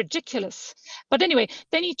absolutely ridiculous. But anyway,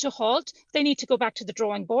 they need to halt. They need to go back to the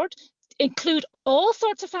drawing board. Include all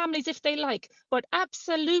sorts of families if they like, but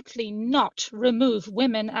absolutely not remove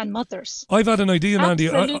women and mothers. I've had an idea, Mandy.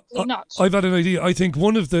 Absolutely not. I've had an idea. I think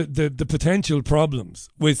one of the potential problems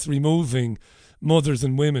with removing mothers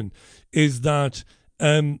and women is that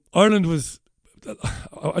Ireland was,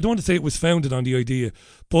 I don't want to say it was founded on the idea,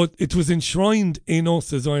 but it was enshrined in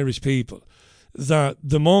us as Irish people that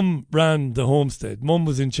the mum ran the homestead, mum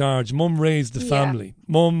was in charge, mum raised the family,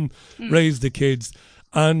 mum raised the kids.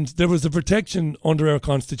 And there was a protection under our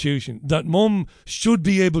constitution that mum should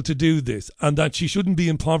be able to do this and that she shouldn't be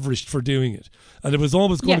impoverished for doing it. And there was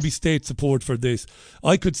always going to be state support for this.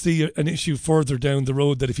 I could see an issue further down the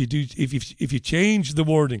road that if you change the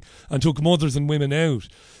wording and took mothers and women out,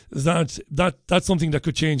 that's something that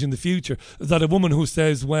could change in the future. That a woman who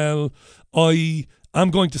says, well, I'm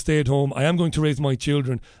going to stay at home, I am going to raise my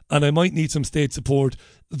children, and I might need some state support,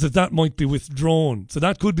 that might be withdrawn. So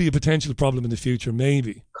that could be a potential problem in the future,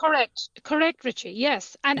 maybe. Correct, Richie,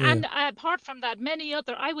 yes. And apart from that, many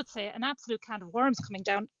other, I would say, an absolute can of worms coming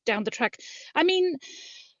down the track. I mean,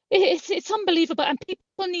 it's unbelievable, and people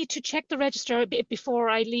need to check the register before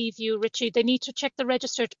I leave you, Richie. They need to check the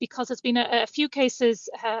register because there's been a few cases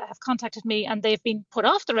have contacted me and they've been put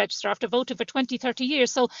off the register after voting for 20, 30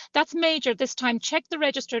 years. So that's major this time. Check the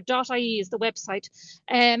register.ie is the website.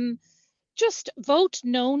 Just vote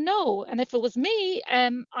no. And if it was me,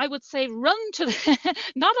 I would say run to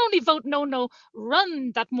not only vote no,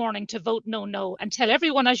 run that morning to vote no, and tell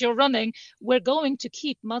everyone as you're running, we're going to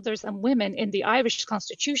keep mothers and women in the Irish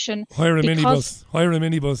constitution. Hire a minibus and hire a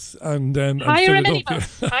minibus. Hire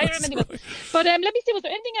a minibus. But let me see, was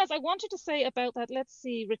there anything else I wanted to say about that? Let's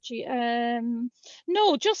see, Richie.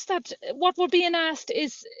 No, just that what we're being asked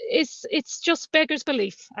is it's just beggars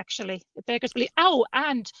belief, actually. Beggars belief. Oh,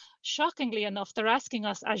 and shockingly enough, they're asking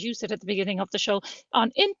us, as you said at the beginning of the show,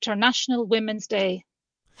 on International Women's Day.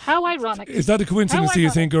 How ironic. Is that a coincidence, do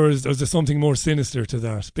you think, or is there something more sinister to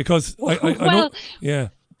that? Because I know... Yeah.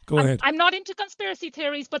 Go ahead. I'm not into conspiracy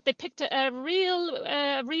theories, but they picked a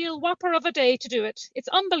real whopper of a day to do it. It's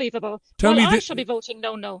unbelievable. I shall be voting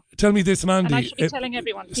no. Tell me this, Mandy. And I should be telling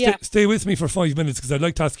everyone. Stay with me for 5 minutes because I'd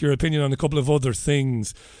like to ask your opinion on a couple of other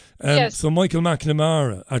things. Yes. So Michael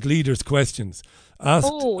McNamara at Leaders' Questions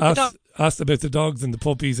asked about the dogs and the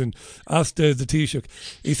puppies and asked the Taoiseach.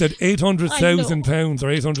 He said £800,000 or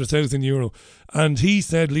 €800,000. And he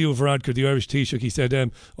said, Leo Varadkar, the Irish Taoiseach, he said,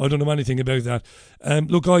 I don't know anything about that.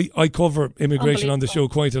 Look, I cover immigration on the show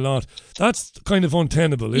quite a lot. That's kind of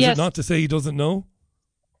untenable, is it not, to say he doesn't know?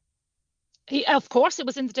 Of course, it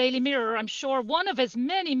was in the Daily Mirror. I'm sure one of his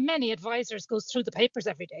many advisors goes through the papers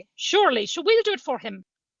every day. Surely, we'll do it for him.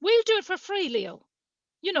 We'll do it for free, Leo.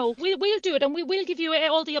 You know, we'll do it, and we will give you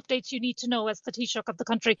all the updates you need to know as the Taoiseach of the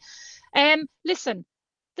country. Listen,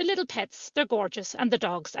 the little pets, they're gorgeous, and the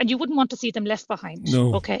dogs, and you wouldn't want to see them left behind.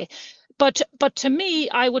 No. Okay. But to me,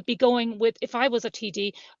 I would be going with, if I was a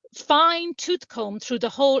TD, fine tooth comb through the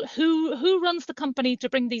whole, who runs the company to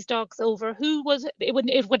bring these dogs over,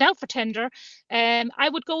 it went out for tender. I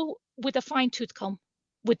would go with a fine tooth comb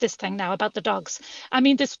with this thing now about the dogs. I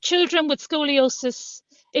mean, there's children with scoliosis,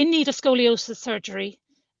 in need of scoliosis surgery.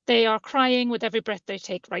 They are crying with every breath they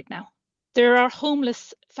take right now. There are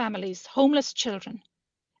homeless families, homeless children.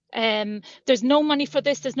 There's no money for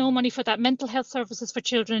this, there's no money for that. Mental health services for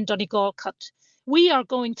children in Donegal cut. We are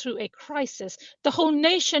going through a crisis. The whole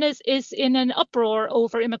nation is in an uproar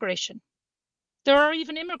over immigration. There are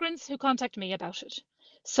even immigrants who contact me about it.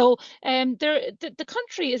 So the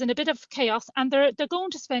country is in a bit of chaos, and they're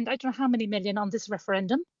going to spend, I don't know how many million on this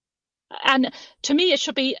referendum. And to me, it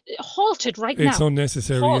should be halted now. It's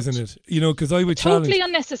unnecessary, isn't it? You know, because I would totally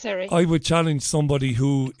unnecessary. I would challenge somebody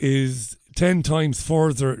who is 10 times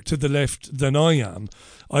further to the left than I am.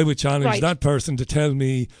 I would challenge that person to tell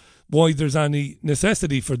me why there's any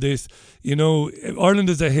necessity for this. You know, Ireland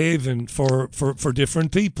is a haven for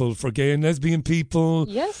different people, for gay and lesbian people,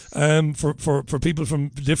 for people from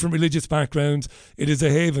different religious backgrounds. It is a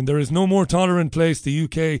haven. There is no more tolerant place. The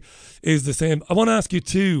UK is the same. I want to ask you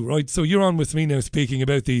too, right? So you're on with me now speaking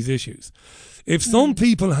about these issues. If some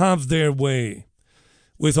people have their way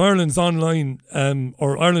with Ireland's online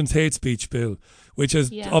or Ireland's hate speech bill, which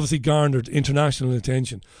has obviously garnered international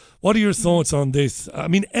attention. What are your thoughts on this? I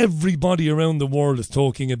mean, everybody around the world is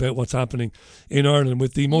talking about what's happening in Ireland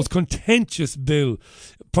with the most contentious bill,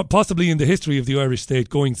 possibly in the history of the Irish state,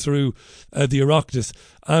 going through the Oireachtas.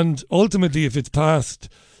 And ultimately, if it's passed,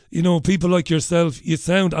 you know, people like yourself, you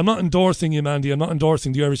sound, I'm not endorsing you, Mandy, I'm not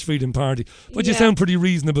endorsing the Irish Freedom Party, but you sound pretty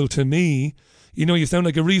reasonable to me. You know, you sound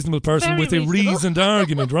like a reasonable person with a reasoned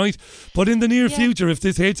argument, right? But in the near future, if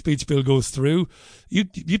this hate speech bill goes through,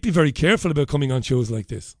 you'd be very careful about coming on shows like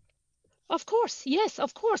this. Of course, yes,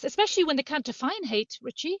 of course. Especially when they can't define hate,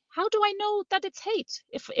 Richie. How do I know that it's hate?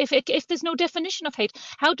 If there's no definition of hate,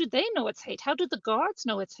 how do they know it's hate? How do the guards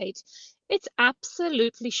know it's hate? It's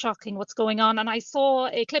absolutely shocking what's going on. And I saw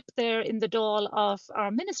a clip there in the Dáil of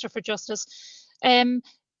our Minister for Justice,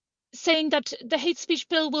 saying that the hate speech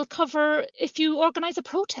bill will cover if you organise a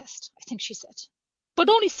protest, I think she said. But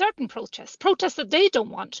only certain protests that they don't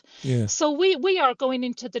want. Yeah. So we are going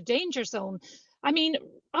into the danger zone. I mean,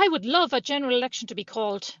 I would love a general election to be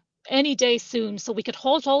called any day soon so we could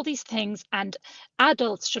halt all these things and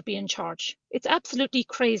adults should be in charge. It's absolutely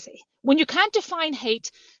crazy. When you can't define hate,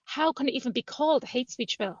 how can it even be called a hate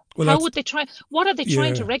speech bill? How would they try? What are they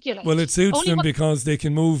trying to regulate? Well, it suits them because they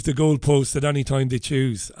can move the goalposts at any time they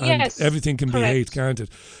choose, and everything can be hate, can't it?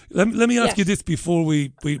 Let me ask you this before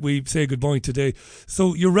we say goodbye today.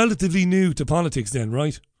 So you're relatively new to politics then,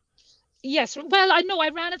 right? Yes, well, I know I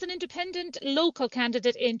ran as an independent local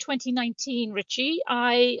candidate in 2019, Richie.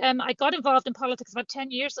 I got involved in politics about 10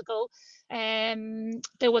 years ago.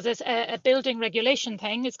 There was a building regulation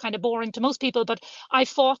thing. It's kind of boring to most people, but I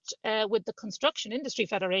fought with the Construction Industry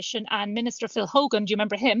Federation and Minister Phil Hogan. Do you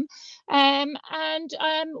remember him? And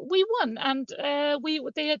we won. And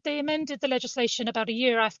they amended the legislation about a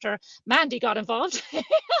year after Mandy got involved.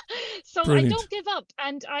 So Brilliant. I don't give up.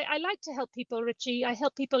 And I like to help people, Richie. I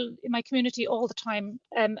help people in my community all the time,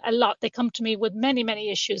 a lot. They come to me with many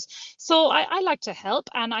issues. So I like to help,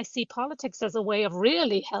 and I see politics as a way of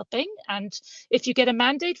really helping. And if you get a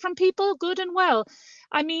mandate from people, good and well.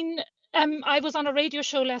 I mean, I was on a radio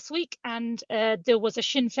show last week, and there was a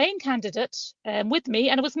Sinn Féin candidate with me,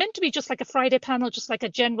 and it was meant to be just like a Friday panel, just like a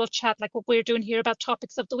general chat, like what we're doing here about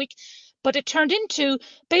topics of the week. But it turned into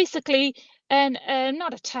basically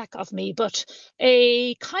not attack of me, but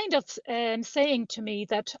a kind of saying to me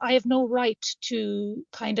that I have no right to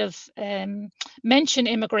kind of mention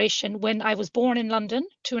immigration when I was born in London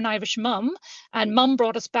to an Irish mum, and mum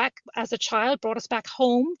brought us back as a child, brought us back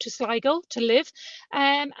home to Sligo to live,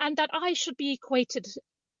 and that I should be equated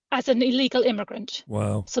as an illegal immigrant.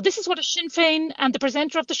 Wow. So this is what a Sinn Féin and the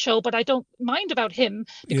presenter of the show, but I don't mind about him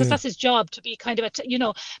because that's his job to be kind of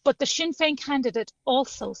but the Sinn Féin candidate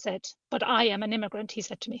also said, but I am an immigrant, he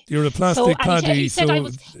said to me. You're a plastic paddy,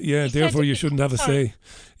 therefore you shouldn't have a say.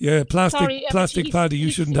 Yeah, plastic paddy,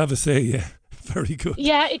 you shouldn't have a say, yeah. Very good.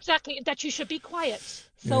 Yeah, exactly, that you should be quiet.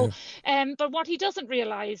 So, but what he doesn't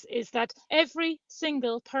realise is that every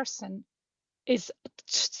single person is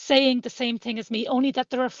saying the same thing as me, only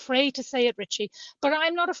that they're afraid to say it, Richie. But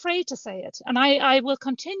I'm not afraid to say it. And I will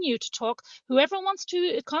continue to talk. Whoever wants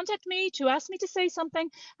to contact me to ask me to say something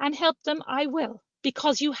and help them, I will.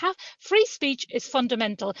 Because you have free speech is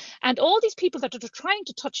fundamental. And all these people that are trying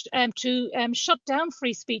to shut down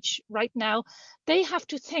free speech right now, they have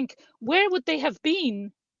to think, where would they have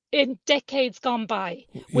been in decades gone by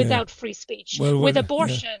without free speech, with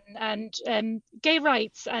abortion and gay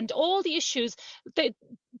rights and all the issues?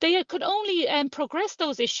 They could only progress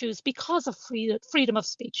those issues because of freedom of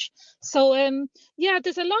speech. So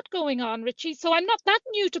there's a lot going on, Richie. So I'm not that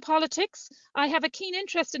new to politics. I have a keen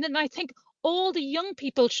interest in it, and I think all the young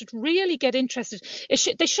people should really get interested. They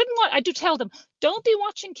shouldn't I do tell them, don't be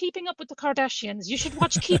watching Keeping Up with the Kardashians. You should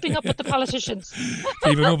watch Keeping Up with the Politicians.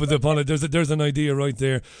 Keeping Up with the Politicians. There's an idea right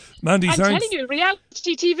there. Mandy, I'm telling you,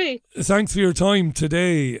 reality TV. Thanks for your time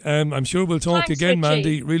today. I'm sure we'll talk again, Richie.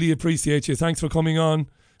 Mandy. Really appreciate you. Thanks for coming on.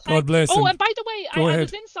 God bless. Oh, and by the way, I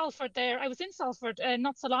was in Salford there. I was in Salford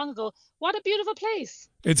not so long ago. What a beautiful place.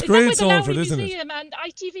 It's great, Salford, isn't it? Museum and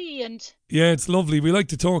ITV and... Yeah, it's lovely. We like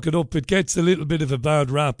to talk it up. It gets a little bit of a bad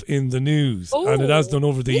rap in the news, and it has done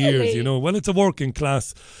over the years, you know. Well, it's a working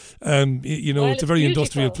class, it's a very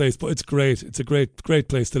industrial place, but it's great. It's a great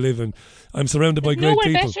place to live in. I'm surrounded by great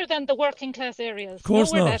people. Nowhere better than the working class areas. Of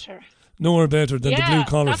course not. Nowhere better than the blue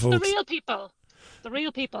collar folks. That's the real people. The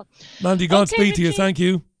real people. Mandy, Godspeed to you. Thank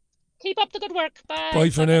you. Keep up the good work. Bye. Bye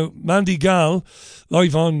for now. Mandy Gall,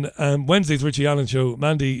 live on Wednesday's Richie Allen Show.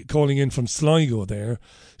 Mandy calling in from Sligo there.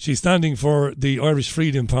 She's standing for the Irish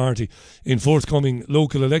Freedom Party in forthcoming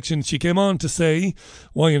local elections. She came on to say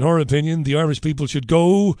why, in her opinion, the Irish people should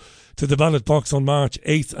go to the ballot box on March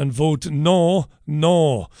 8th and vote no.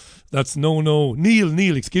 That's no.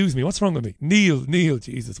 Neil, excuse me. What's wrong with me? Neil,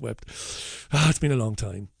 Jesus wept. It's been a long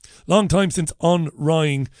time. Long time since on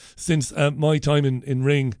Ryan, since my time in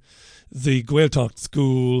Ring, the Gaeltacht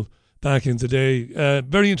school back in the day.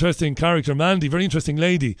 Very interesting character, Mandy, very interesting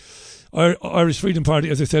lady. Irish Freedom Party,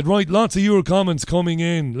 as I said. Right, lots of your comments coming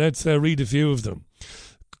in. Let's read a few of them.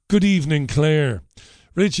 Good evening, Claire.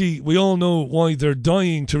 Richie, we all know why they're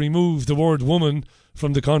dying to remove the word woman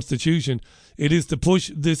from the Constitution. It is to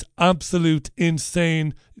push this absolute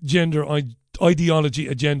insane gender ideology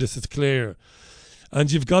agenda, says Claire.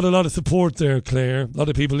 And you've got a lot of support there, Claire. A lot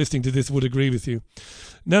of people listening to this would agree with you.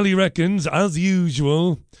 Nellie reckons, as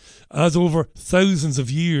usual, as over thousands of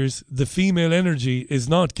years, the female energy is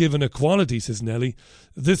not given equality, says Nellie.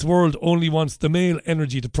 This world only wants the male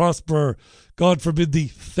energy to prosper. God forbid the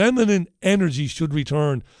feminine energy should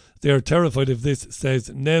return. They are terrified of this, says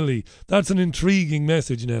Nellie. That's an intriguing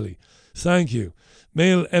message, Nellie. Thank you.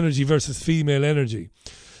 Male energy versus female energy.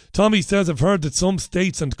 Tommy says, I've heard that some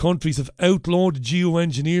states and countries have outlawed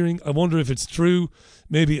geoengineering. I wonder if it's true.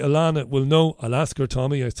 Maybe Alana will know. I'll ask her,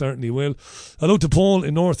 Tommy. I certainly will. Hello to Paul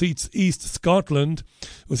in North East Scotland,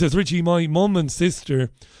 who says, Richie, my mum and sister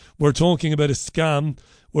were talking about a scam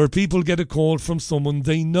where people get a call from someone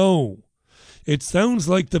they know. It sounds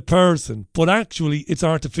like the person, but actually it's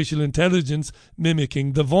artificial intelligence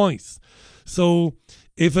mimicking the voice. So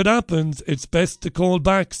if it happens, it's best to call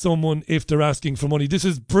back someone if they're asking for money. This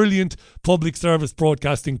is brilliant public service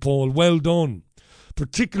broadcasting, Paul. Well done.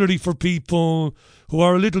 Particularly for people who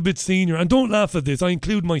are a little bit senior. And don't laugh at this. I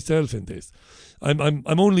include myself in this. I'm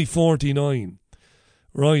only 49,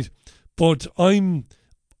 right? But I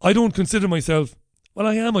don't consider myself, well,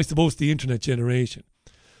 I am, I suppose, the internet generation.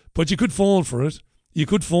 But you could fall for it. You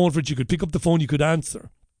could pick up the phone, you could answer.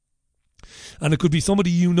 And it could be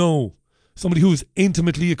somebody you know. Somebody who is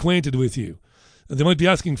intimately acquainted with you. And they might be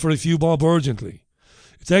asking for a few bob urgently.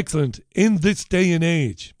 It's excellent. In this day and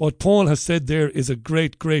age, what Paul has said there is a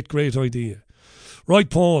great, great, great idea. Right,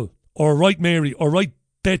 Paul, or right, Mary, or right,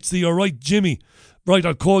 Betsy, or right, Jimmy. Right,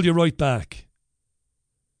 I'll call you right back.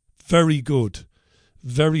 Very good.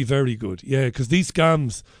 Very, very good. Yeah, because these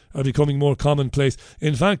scams are becoming more commonplace.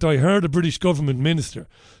 In fact, I heard a British government minister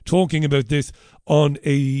talking about this on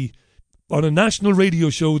a national radio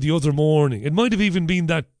show the other morning. It might have even been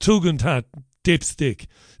that Tugendhat dipstick.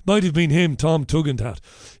 Might have been him, Tom Tugendhat.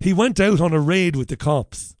 He went out on a raid with the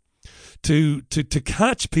cops to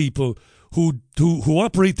catch people who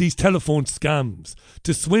operate these telephone scams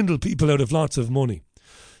to swindle people out of lots of money.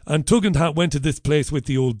 And Tugendhat went to this place with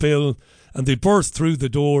the old bill, and they burst through the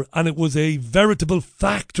door, and it was a veritable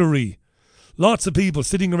factory. Lots of people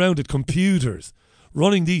sitting around at computers,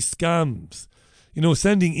 running these scams,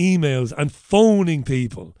 sending emails and phoning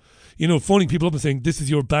people, phoning people up and saying, this is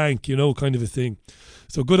your bank, kind of a thing.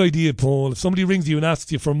 So good idea, Paul. If somebody rings you and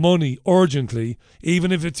asks you for money urgently,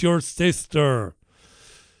 even if it's your sister,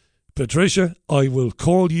 Patricia, I will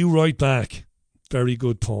call you right back. Very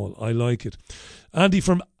good, Paul. I like it. Andy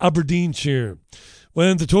from Aberdeenshire.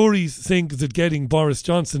 When the Tories think that getting Boris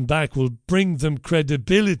Johnson back will bring them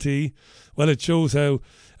credibility, well, it shows how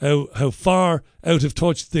far out of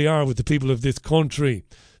touch they are with the people of this country,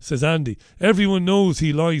 says Andy. Everyone knows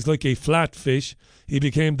he lies like a flatfish. He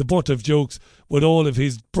became the butt of jokes with all of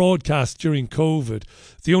his broadcasts during COVID.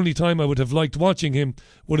 The only time I would have liked watching him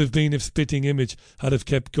would have been if Spitting Image had have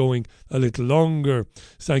kept going a little longer.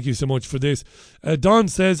 Thank you so much for this. Don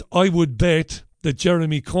says, I would bet that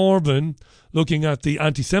Jeremy Corbyn, looking at the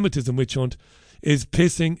anti-Semitism witch hunt, is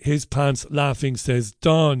pissing his pants laughing, says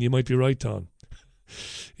Don. You might be right, Don.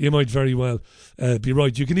 You might very well be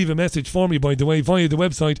right. You can leave a message for me, by the way, via the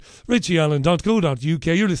website richieallen.co.uk.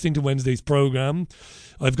 You're listening to Wednesday's programme.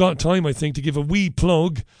 I've got time, I think, to give a wee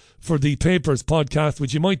plug for the Papers podcast,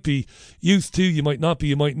 which you might be used to, you might not be,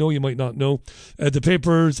 you might know, you might not know. The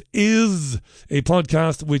Papers is a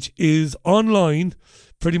podcast which is online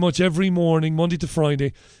pretty much every morning, Monday to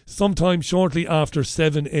Friday, sometime shortly after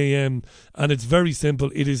 7 a.m. And it's very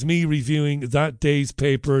simple. It is me reviewing that day's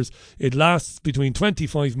papers. It lasts between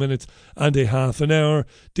 25 minutes and a half an hour.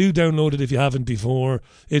 Do download it if you haven't before.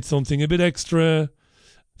 It's something a bit extra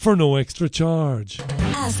for no extra charge.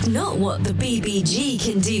 Ask not what the BBG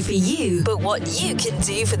can do for you, but what you can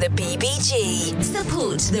do for the BBG.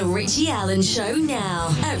 Support The Richie Allen Show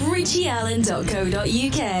now at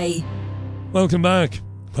richieallen.co.uk. Welcome back.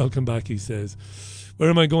 Welcome back, he says. Where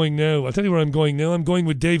am I going now? I'll tell you where I'm going now. I'm going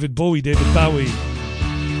with David Bowie. David Bowie.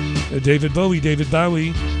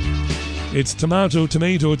 It's tomato.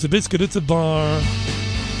 It's a biscuit. It's a bar.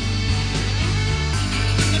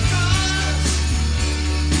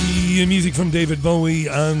 The music from David Bowie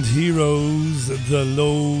and Heroes, the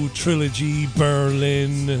Low Trilogy,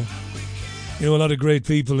 Berlin. A lot of great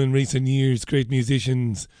people in recent years, great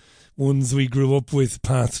musicians, ones we grew up with,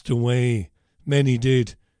 passed away. Many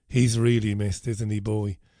did. He's really missed, isn't he,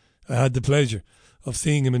 Bowie? I had the pleasure of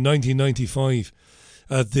seeing him in 1995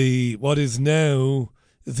 at what is now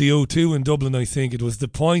the O2 in Dublin, I think. It was the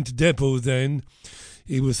Point Depot then.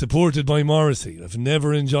 He was supported by Morrissey. I've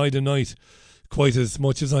never enjoyed a night quite as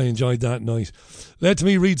much as I enjoyed that night. Let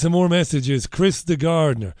me read some more messages. Chris the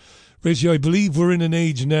Gardener. Richie, I believe we're in an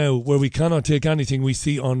age now where we cannot take anything we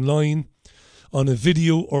see online on a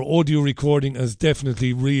video or audio recording as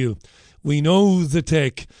definitely real. We know the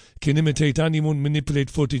tech can imitate anyone,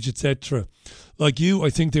 manipulate footage, etc. Like you,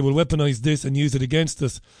 I think they will weaponise this and use it against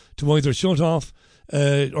us to either shut off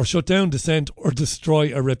or shut down dissent or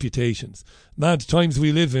destroy our reputations. Mad times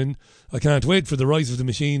we live in. I can't wait for the rise of the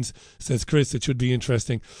machines, says Chris. It should be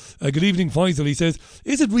interesting. Good evening, Faisal. He says,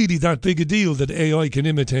 is it really that big a deal that AI can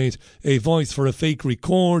imitate a voice for a fake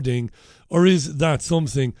recording? Or is that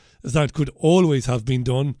something that could always have been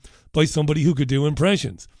done by somebody who could do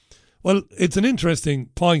impressions? Well, it's an interesting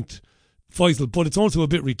point, Faisal, but it's also a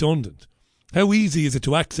bit redundant. How easy is it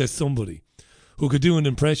to access somebody who could do an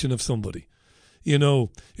impression of somebody?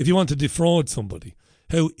 If you want to defraud somebody,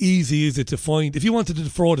 how easy is it to find... If you wanted to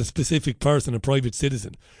defraud a specific person, a private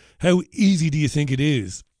citizen, how easy do you think it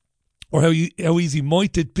is? Or how easy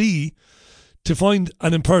might it be to find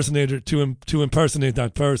an impersonator to impersonate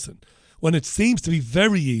that person? When it seems to be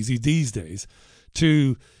very easy these days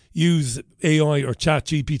to use AI or chat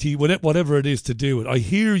GPT, whatever it is, to do it. I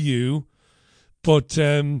hear you, but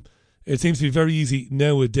it seems to be very easy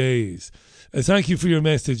nowadays. Thank you for your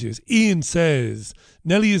messages. Ian says,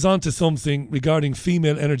 Nelly is onto something regarding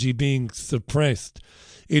female energy being suppressed.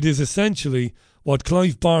 It is essentially what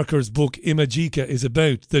Clive Barker's book Imagika is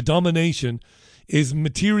about. The domination is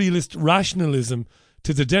materialist rationalism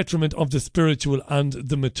to the detriment of the spiritual and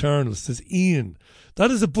the maternal, says Ian.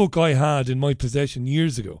 That is a book I had in my possession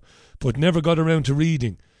years ago, but never got around to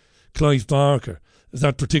reading Clive Barker,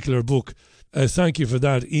 that particular book. Thank you for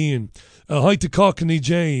that, Ian. Hi to Cockney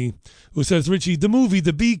J, who says, Richie, the movie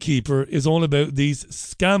The Beekeeper is all about these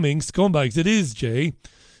scamming scumbags. It is, Jay.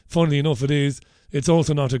 Funnily enough, it is. It's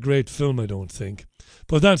also not a great film, I don't think.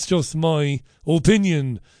 But that's just my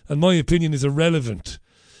opinion, and my opinion is irrelevant.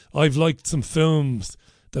 I've liked some films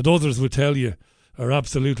that others would tell you are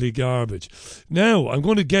absolutely garbage. Now, I'm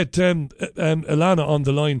going to get Alana on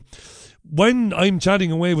the line. When I'm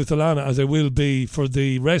chatting away with Alana, as I will be for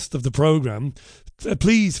the rest of the programme,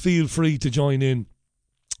 please feel free to join in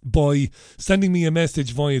by sending me a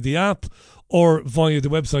message via the app or via the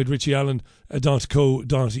website richieallen.co.uk.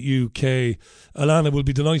 Alana will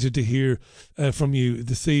be delighted to hear from you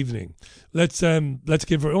this evening. Let's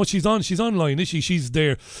give her... Oh, she's online, is she? She's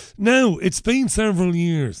there. Now, it's been several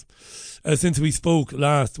years since we spoke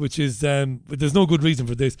last, which is... there's no good reason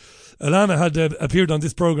for this. Alana had appeared on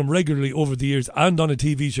this programme regularly over the years and on a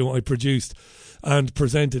TV show I produced and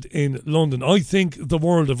presented in London. I think the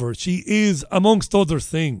world of her. She is, amongst other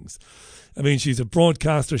things... I mean, she's a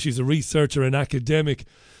broadcaster, she's a researcher, an academic,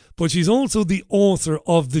 but she's also the author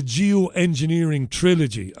of the Geoengineering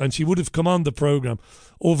Trilogy, and she would have come on the programme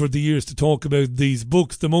over the years to talk about these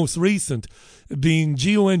books, the most recent being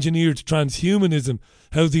Geoengineered Transhumanism,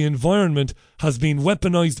 how the environment has been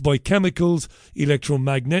weaponised by chemicals,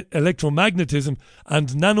 electromagnetism and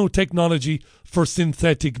nanotechnology for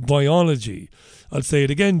synthetic biology. I'll say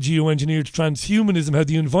it again, Geoengineered Transhumanism, how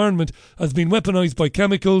the environment has been weaponised by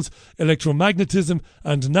chemicals, electromagnetism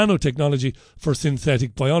and nanotechnology for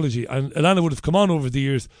synthetic biology. And Alana would have come on over the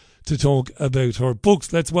years to talk about her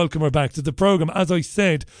books. Let's welcome her back to the programme. As I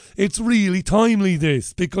said, it's really timely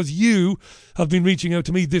this, because you have been reaching out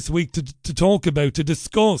to me this week to talk about, to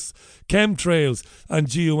discuss chemtrails and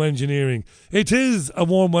geoengineering. It is a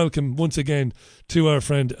warm welcome once again to our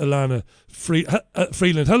friend Alana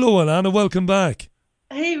Freeland. Hello Alana, welcome back.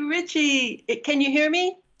 Hey Richie, can you hear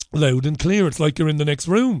me? Loud and clear. It's like you're in the next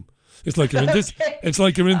room. It's like you're in this. It's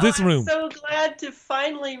like you're in this room. I'm so glad to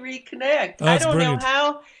finally reconnect. That's I don't brilliant. know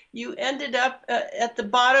how you ended up at the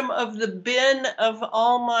bottom of the bin of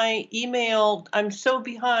all my email. I'm so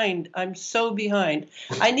behind. I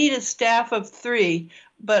need a staff of 3,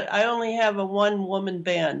 but I only have a 1-woman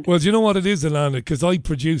band. Well, do you know what it is, Alana? Because I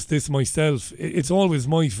produce this myself. It's always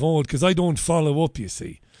my fault because I don't follow up, you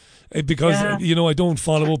see. Because, I don't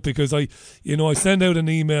follow up because I send out an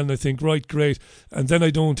email and I think, right, great, and then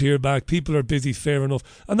I don't hear back. People are busy, fair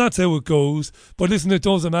enough. And that's how it goes. But listen, it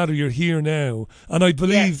doesn't matter. You're here now. And I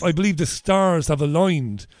believe the stars have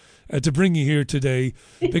aligned to bring you here today.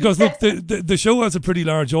 Because, look, the show has a pretty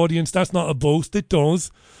large audience. That's not a boast. It does.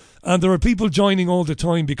 And there are people joining all the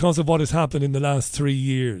time because of what has happened in the last 3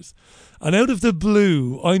 years. And out of the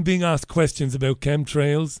blue, I'm being asked questions about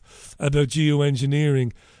chemtrails, about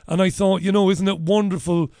geoengineering. And I thought, isn't it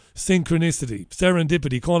wonderful synchronicity,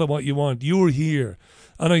 serendipity, call it what you want. You're here.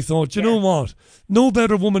 And I thought, you know what? No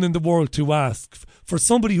better woman in the world to ask for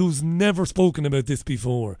somebody who's never spoken about this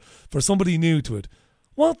before, for somebody new to it.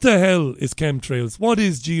 What the hell is chemtrails? What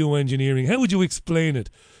is geoengineering? How would you explain it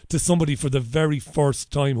to somebody for the very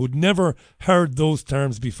first time who'd never heard those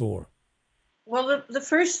terms before? Well, the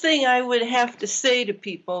first thing I would have to say to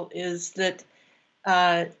people is that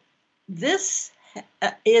this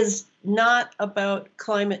is not about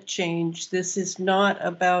climate change. This is not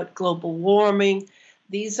about global warming.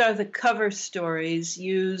 These are the cover stories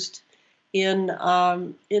used in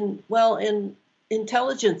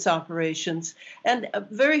intelligence operations. And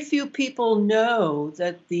very few people know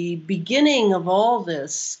that the beginning of all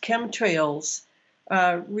this, chemtrails,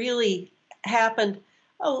 really happened,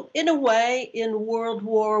 in a way, in World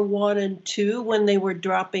War I and II, when they were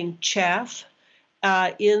dropping chaff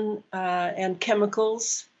and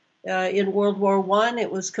chemicals. In World War I,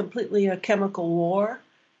 it was completely a chemical war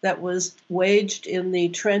that was waged in the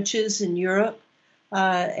trenches in Europe,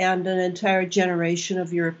 and an entire generation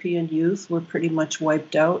of European youth were pretty much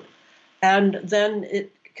wiped out. And then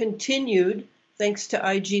it continued, thanks to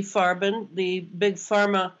IG Farben, the big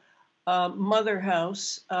pharma mother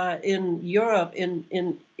house in Europe,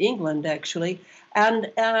 in England, actually.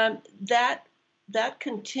 And that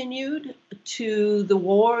continued to the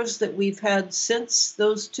wars that we've had since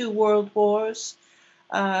those 2 world wars.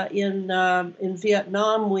 In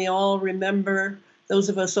Vietnam, we all remember, those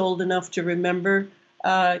of us old enough to remember,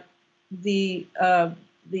 the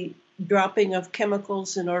dropping of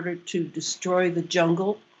chemicals in order to destroy the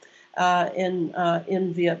jungle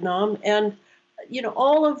in Vietnam. And,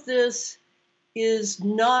 all of this is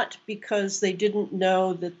not because they didn't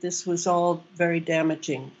know that this was all very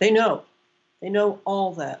damaging. They know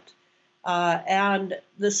all that. And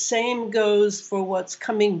the same goes for what's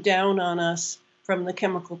coming down on us from the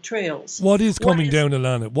chemical trails. What is coming down,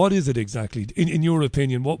 Alana? What is it exactly, in your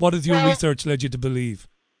opinion? What has your research led you to believe?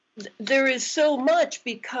 There is so much,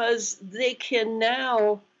 because they can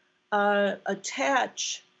now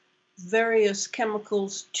attach various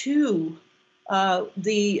chemicals to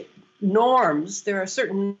the norms. There are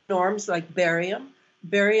certain norms like barium.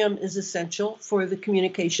 Barium is essential for the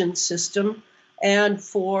communication system and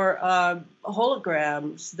for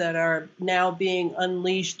holograms that are now being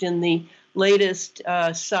unleashed in the latest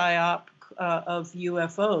PSYOP of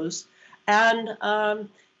UFOs. And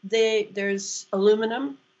there's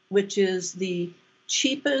aluminum, which is the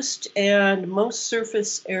cheapest and most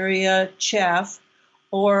surface area chaff,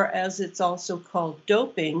 or as it's also called,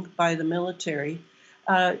 doping by the military.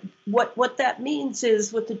 What that means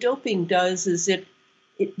is, what the doping does is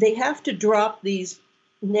they have to drop these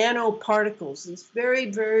nanoparticles, these very,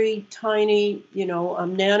 very tiny, a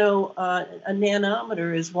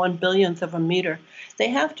nanometer is 1/1000th of a meter. They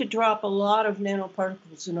have to drop a lot of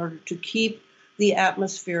nanoparticles in order to keep the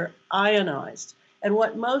atmosphere ionized. And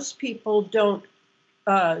what most people don't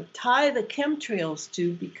tie the chemtrails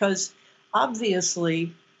to, because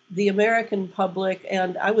obviously the American public,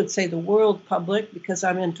 and I would say the world public, because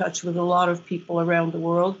I'm in touch with a lot of people around the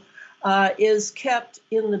world, is kept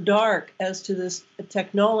in the dark as to this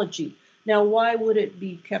technology. Now, why would it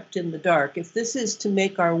be kept in the dark? If this is to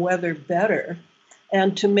make our weather better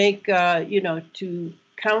and to make, to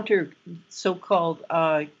counter so-called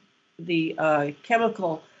the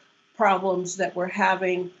chemical problems that we're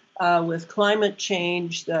having with climate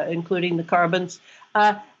change, including the carbons,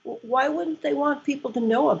 why wouldn't they want people to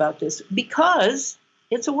know about this? Because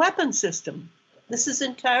it's a weapon system. This is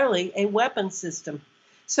entirely a weapon system.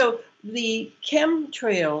 So the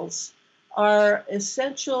chemtrails are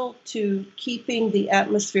essential to keeping the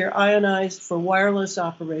atmosphere ionized for wireless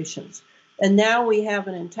operations. And now we have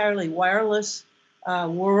an entirely wireless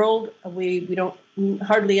world. We don't,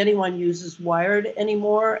 hardly anyone uses wired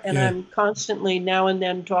anymore. And yeah. I'm constantly now and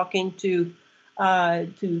then talking to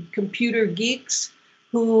computer geeks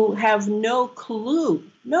who have no clue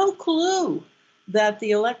that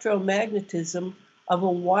the electromagnetism of a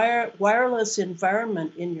wireless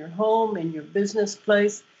environment in your home, in your business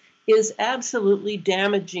place, is absolutely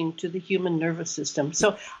damaging to the human nervous system.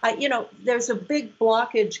 So, there's a big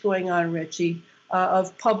blockage going on, Richie,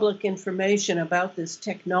 of public information about this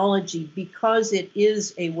technology because it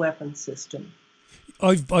is a weapon system.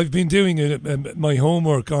 I've been doing my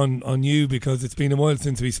homework on you because it's been a while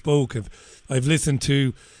since we spoke. I've listened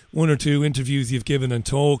to one or two interviews you've given and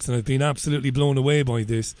talks, and I've been absolutely blown away by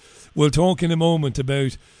this. We'll talk in a moment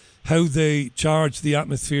about how they charge the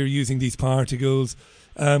atmosphere using these particles.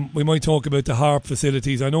 We might talk about the HARP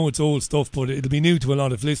facilities. I know it's old stuff, but it'll be new to a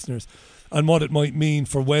lot of listeners, and what it might mean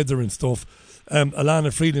for weather and stuff.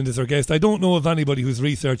 Alana Freeland is our guest. I don't know of anybody who's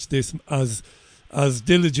researched this as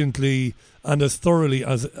diligently and as thoroughly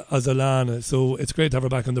as Alana, so it's great to have her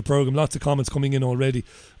back on the programme. Lots of comments coming in already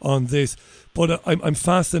on this, but I'm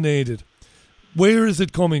fascinated. Where is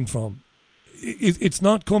it coming from? It's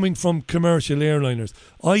not coming from commercial airliners.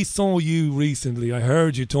 I saw you recently, I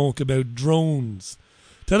heard you talk about drones.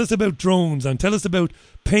 Tell us about drones, and tell us about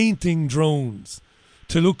painting drones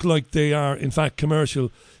to look like they are in fact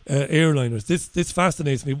commercial airliners. This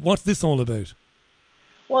fascinates me. What's this all about?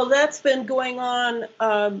 Well, that's been going on.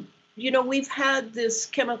 We've had this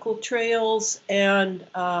chemical trails and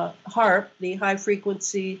HARP, the High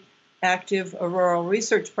Frequency Active Auroral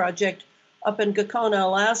Research Project, up in Gakona,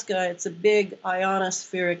 Alaska. It's a big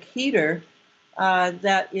ionospheric heater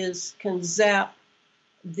that can zap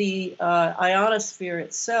the ionosphere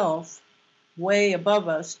itself way above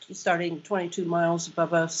us, starting 22 miles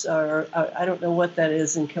above us, or I don't know what that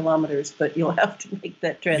is in kilometers, but you'll have to make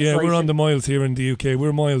that translation. Yeah, we're on the miles here in the UK.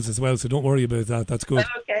 We're miles as well, so don't worry about that. That's good.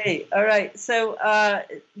 Okay, all right. So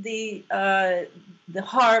the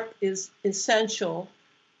HARP is essential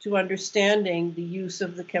to understanding the use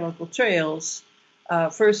of the chemical trails.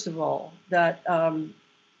 First of all, that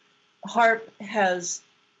HARP has,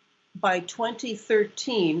 by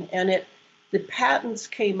 2013, and the patents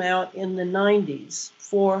came out in the 90s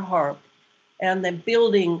for HARP, and the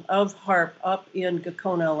building of HARP up in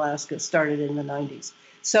Gakona, Alaska, started in the 90s.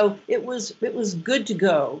 So it was good to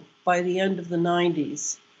go by the end of the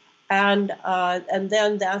 90s, and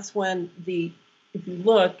then that's when if you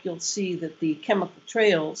look, you'll see that the chemical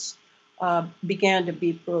trails began to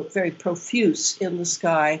be very profuse in the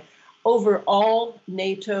sky over all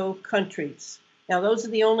NATO countries. Now, those are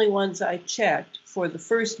the only ones I checked for the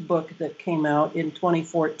first book that came out in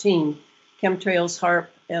 2014, Chemtrails, HARP,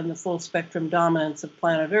 and the Full Spectrum Dominance of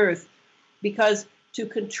Planet Earth, because to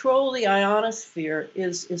control the ionosphere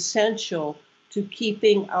is essential to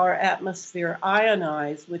keeping our atmosphere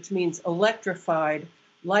ionized, which means electrified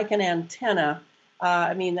like an antenna.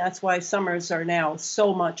 That's why summers are now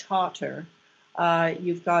so much hotter.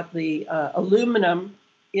 You've got the aluminum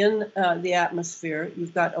in the atmosphere.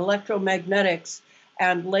 You've got electromagnetics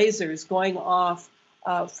and lasers going off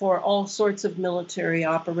for all sorts of military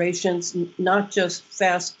operations, not just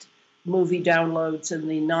fast movie downloads and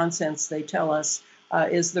the nonsense they tell us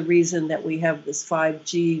is the reason that we have this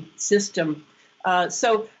 5G system.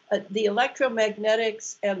 So the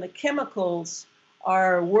electromagnetics and the chemicals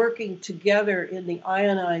are working together in the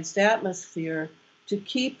ionized atmosphere to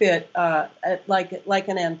keep it like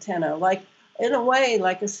an antenna, like in a way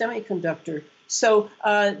like a semiconductor. So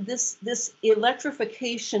this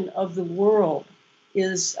electrification of the world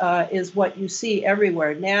is what you see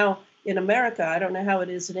everywhere now in America. I don't know how it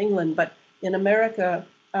is in England, but in America,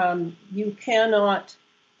 you cannot,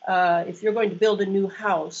 if you're going to build a new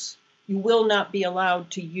house, you will not be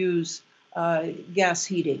allowed to use gas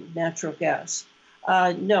heating, natural gas.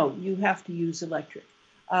 No, you have to use electric.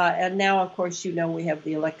 And now, of course, we have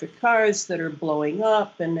the electric cars that are blowing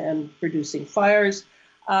up and producing fires.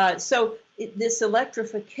 So this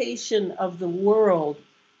electrification of the world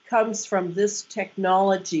comes from this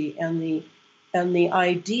technology and the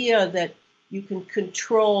idea that you can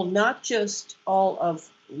control not just all of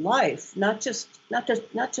life, not just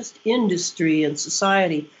industry and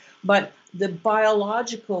society, but the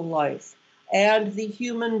biological life and the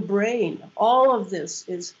human brain. All of this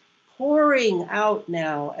is pouring out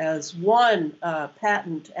now as one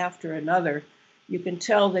patent after another. You can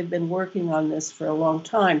tell they've been working on this for a long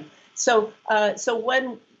time. So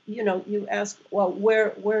when you ask, well,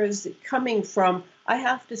 where is it coming from? I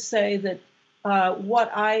have to say that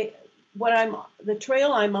the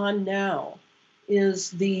trail I'm on now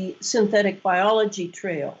is the synthetic biology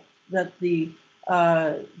trail that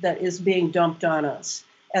is being dumped on us.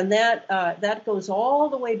 And that goes all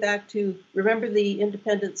the way back to, remember the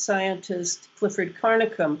independent scientist Clifford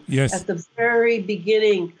Carnicom? Yes. At the very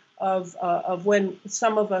beginning of when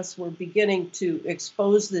some of us were beginning to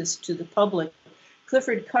expose this to the public.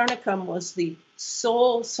 Clifford Carnicom was the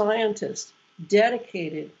sole scientist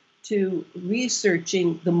dedicated to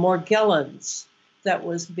researching the Morgellons that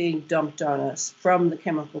was being dumped on us from the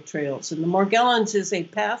chemical trails. And the Morgellons is a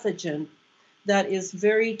pathogen that is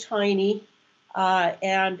very tiny,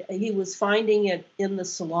 and he was finding it in the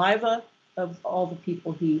saliva of all the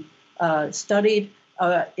people he studied,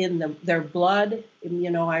 in their blood.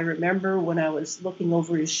 And, I remember when I was looking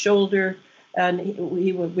over his shoulder, and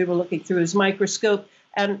we were looking through his microscope,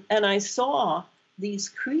 and I saw these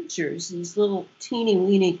creatures, these little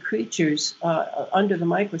teeny-weeny creatures under the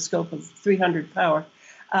microscope of 300 power,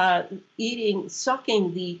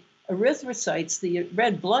 sucking the erythrocytes, the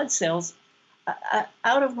red blood cells,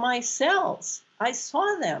 out of my cells. I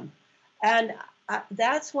saw them. And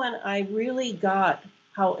that's when I really got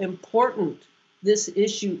how important this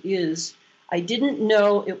issue is. I didn't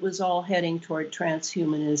know it was all heading toward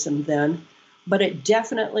transhumanism then, but it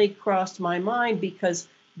definitely crossed my mind because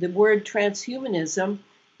the word transhumanism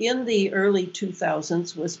in the early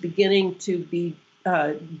 2000s was beginning to be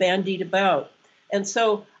bandied about. And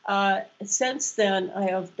so since then,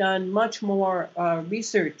 I have done much more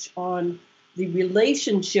research on the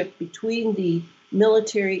relationship between the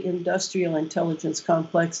military-industrial intelligence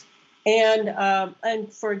complex and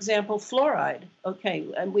for example, fluoride. Okay,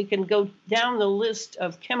 and we can go down the list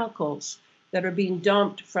of chemicals that are being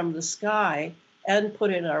dumped from the sky and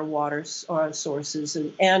put in our water sources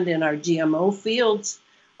and in our GMO fields,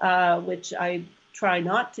 which I try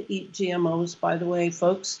not to eat GMOs, by the way,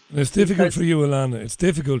 folks. And it's difficult for you, Alana. It's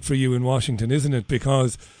difficult for you in Washington, isn't it?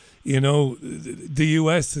 Because, the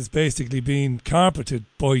US has basically been carpeted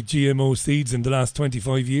by GMO seeds in the last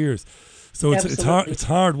 25 years. So it's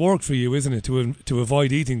hard work for you, isn't it, to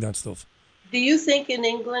avoid eating that stuff? Do you think in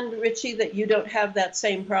England, Richie, that you don't have that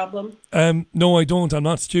same problem? No, I don't. I'm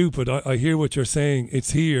not stupid. I hear what you're saying.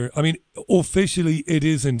 It's here. I mean, officially it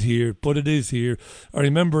isn't here, but it is here. I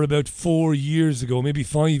remember about 4 years ago, maybe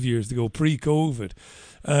 5 years ago, pre-COVID,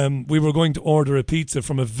 we were going to order a pizza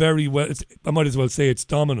from I might as well say it's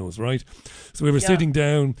Domino's, right? So we were sitting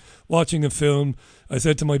down, watching a film. I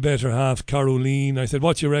said to my better half, Caroline, I said,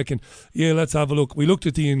 what do you reckon? Yeah, let's have a look. We looked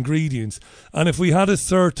at the ingredients, and if we had a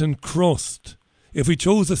certain crust, if we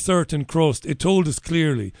chose a certain crust, it told us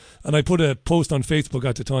clearly, and I put a post on Facebook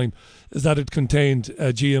at the time, is that it contained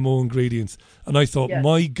GMO ingredients. And I thought,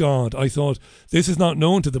 my God, this is not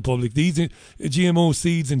known to the public. These GMO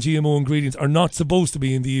seeds and GMO ingredients are not supposed to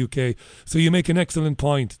be in the UK. So you make an excellent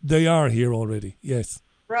point. They are here already, yes.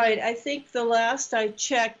 Right. I think the last I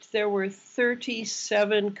checked, there were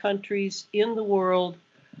 37 countries in the world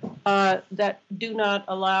that do not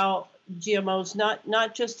allow GMOs,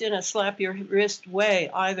 not just in a slap your wrist way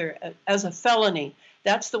either, as a felony.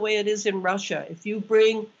 That's the way it is in Russia. If you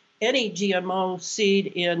bring any GMO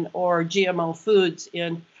seed in or GMO foods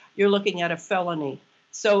in, you're looking at a felony.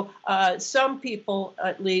 So some people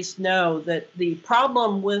at least know that the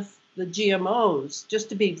problem with the GMOs, just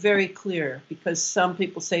to be very clear, because some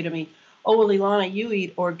people say to me, oh, well, Ilana, you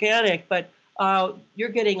eat organic, but you're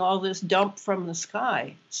getting all this dump from the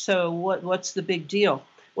sky. So what's the big deal?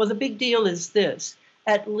 Well, the big deal is this.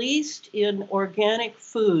 At least in organic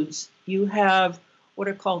foods, you have what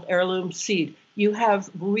are called heirloom seed. You have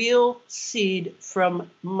real seed from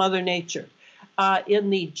Mother Nature. In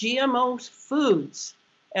the GMO foods,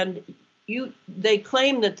 and they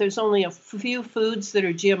claim that there's only a few foods that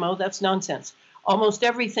are GMO. That's nonsense. Almost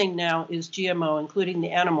everything now is GMO, including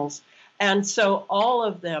the animals. And so all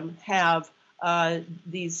of them have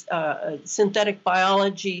these synthetic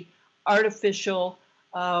biology, artificial,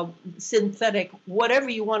 synthetic, whatever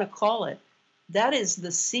you want to call it. That is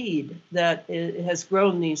the seed that has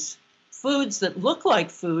grown these foods that look like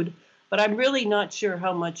food, but I'm really not sure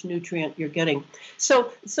how much nutrient you're getting.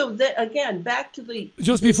 So again, back to the...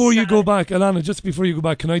 Just before you go back,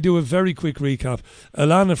 Alana, can I do a very quick recap?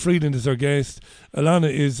 Alana Freeland is our guest.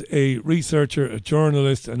 Alana is a researcher, a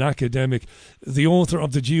journalist, an academic, the author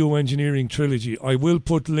of the Geoengineering Trilogy. I will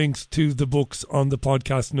put links to the books on the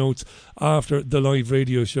podcast notes after the live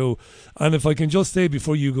radio show. And if I can just say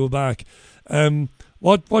before you go back,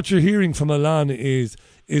 what you're hearing from Alana is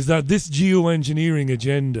that this geoengineering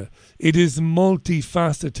agenda, it is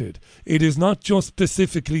multifaceted. It is not just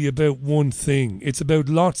specifically about one thing. It's about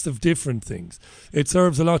lots of different things. It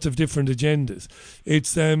serves a lot of different agendas.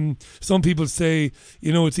 It's some people say,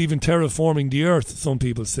 it's even terraforming the earth, some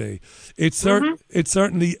people say. It's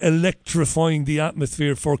certainly electrifying the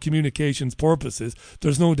atmosphere for communications purposes.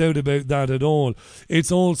 There's no doubt about that at all.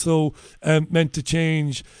 It's also meant to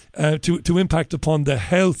change, to impact upon the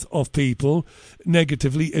health of people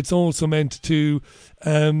negatively. It's also meant to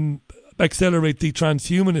accelerate the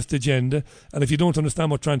transhumanist agenda. And if you don't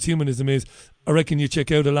understand what transhumanism is, I reckon you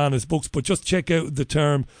check out Alana's books, but just check out the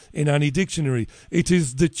term in any dictionary. It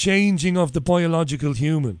is the changing of the biological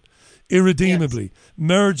human, irredeemably,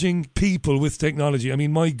 merging people with technology. I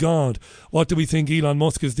mean, my God, what do we think Elon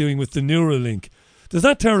Musk is doing with the Neuralink? Does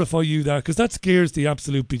that terrify you, that? Because that scares the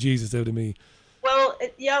absolute bejesus out of me. Well,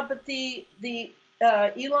 yeah, but the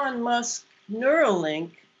Elon Musk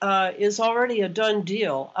Neuralink is already a done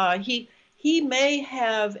deal. He may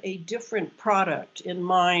have a different product in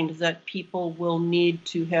mind that people will need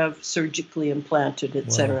to have surgically implanted,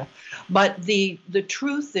 etc. Wow. But the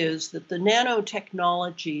truth is that the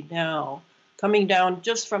nanotechnology now coming down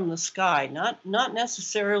just from the sky, not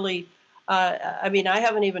necessarily. I mean, I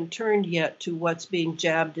haven't even turned yet to what's being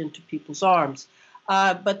jabbed into people's arms.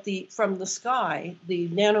 But from the sky, the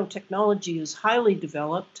nanotechnology is highly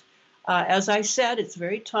developed. As I said, it's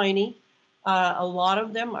very tiny. A lot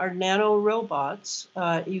of them are nano robots.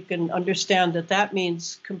 You can understand that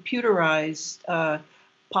means computerized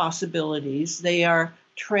possibilities. They are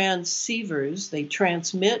transceivers. They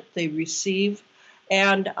transmit, they receive,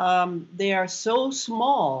 and they are so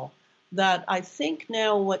small that I think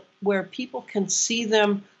now where people can see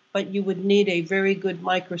them, but you would need a very good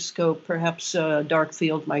microscope, perhaps a dark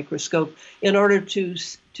field microscope, in order to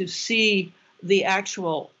see the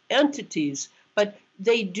actual entities. But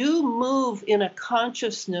they do move in a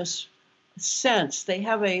consciousness sense. They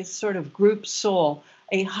have a sort of group soul,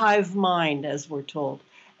 a hive mind, as we're told.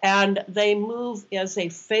 And they move as a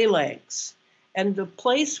phalanx. And the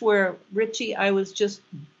place where, Richie, I was just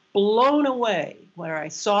blown away, where I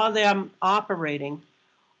saw them operating,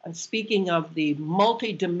 speaking of the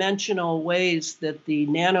multidimensional ways that the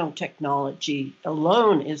nanotechnology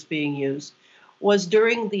alone is being used, was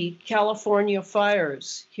during the California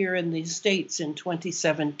fires here in the States in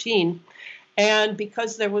 2017. And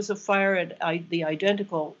because there was a fire at the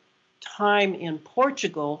identical time in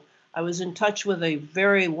Portugal, I was in touch with a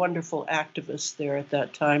very wonderful activist there at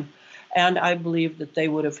that time. And I believe that they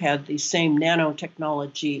would have had the same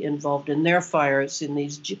nanotechnology involved in their fires, in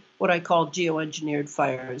these what I call geoengineered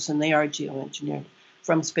fires, and they are geoengineered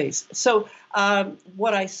from space. So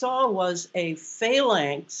what I saw was a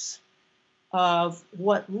phalanx of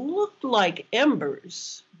what looked like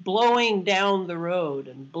embers blowing down the road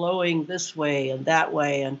and blowing this way and that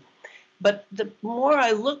way. But the more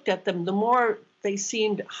I looked at them, the more they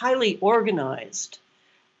seemed highly organized.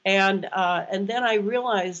 And then I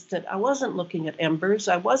realized that I wasn't looking at embers.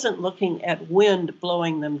 I wasn't looking at wind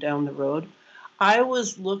blowing them down the road. I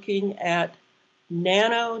was looking at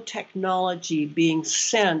nanotechnology being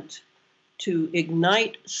sent to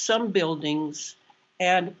ignite some buildings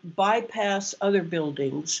and bypass other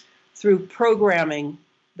buildings through programming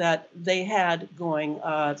that they had going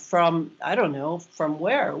from, I don't know, from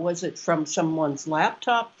where? Was it from someone's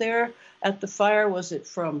laptop there at the fire? Was it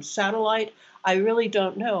from satellite? I really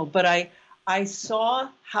don't know. But I saw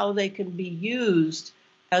how they can be used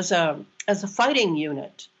as a fighting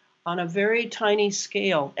unit on a very tiny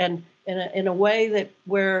scale, and in a way that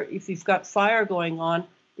where if you've got fire going on,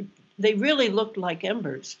 they really looked like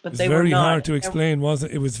embers, but they were not. It was very hard to explain,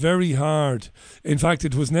 wasn't it? It was very hard. In fact,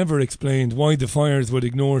 it was never explained why the fires would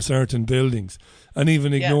ignore certain buildings and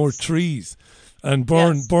even ignore trees and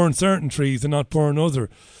burn certain trees and not burn other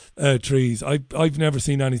trees. I've never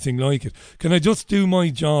seen anything like it. Can I just do my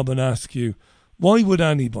job and ask you, why would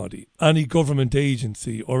anybody, any government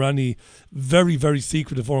agency or any very, very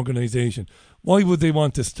secretive organisation, why would they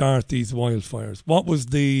want to start these wildfires? What was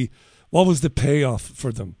the payoff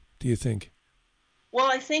for them, do you think? Well,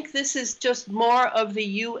 I think this is just more of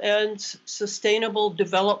the UN's Sustainable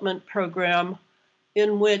Development Program,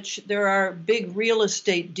 in which there are big real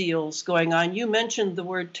estate deals going on. You mentioned the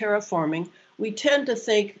word terraforming. We tend to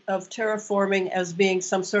think of terraforming as being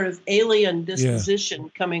some sort of alien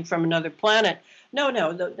disposition coming from another planet. No,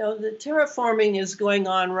 the terraforming is going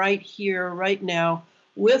on right here, right now,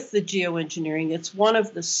 with the geoengineering. It's one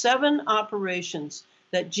of the 7 operations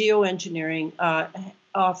that geoengineering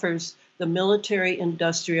offers the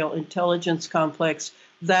military-industrial intelligence complex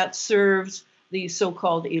that serves the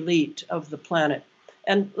so-called elite of the planet.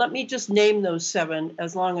 And let me just name those 7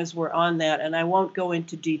 as long as we're on that, and I won't go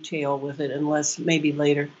into detail with it unless maybe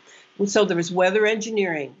later. So there is weather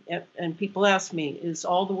engineering, and people ask me, is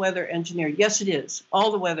all the weather engineered? Yes, it is.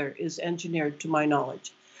 All the weather is engineered to my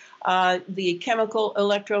knowledge. The chemical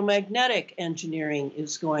electromagnetic engineering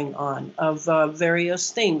is going on of various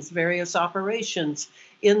things, various operations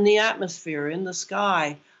in the atmosphere, in the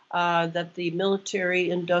sky, that the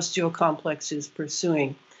military-industrial complex is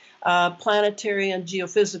pursuing. Planetary and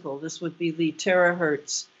geophysical, this would be the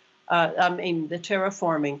terahertz, the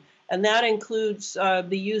terraforming. And that includes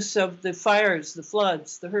the use of the fires, the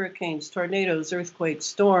floods, the hurricanes, tornadoes, earthquakes,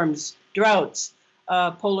 storms, droughts,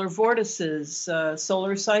 polar vortices,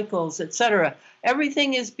 solar cycles, etc.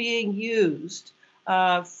 Everything is being used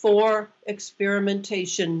for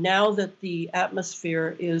experimentation now that the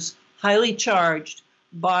atmosphere is highly charged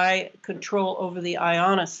by control over the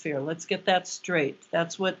ionosphere. Let's get that straight.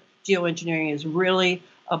 That's what geoengineering is really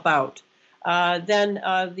about. Then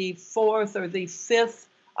the 4th or the 5th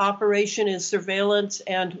operation is surveillance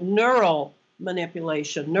and neural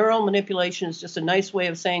manipulation. Neural manipulation is just a nice way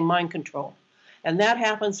of saying mind control. And that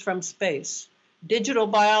happens from space. Digital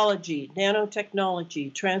biology,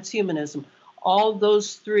 nanotechnology, transhumanism, all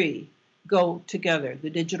those 3 go together. The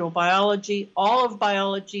digital biology, all of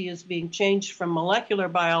biology is being changed from molecular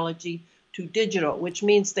biology to digital, which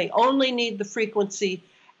means they only need the frequency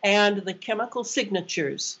and the chemical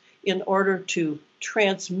signatures in order to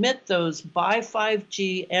transmit those by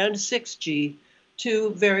 5G and 6G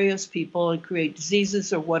to various people and create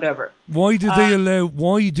diseases or whatever. Why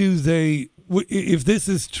do they, if this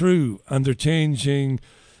is true and they're changing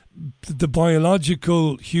the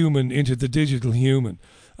biological human into the digital human,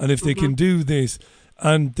 and if they can do this,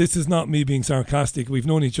 and this is not me being sarcastic, we've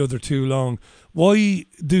known each other too long, why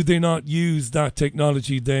do they not use that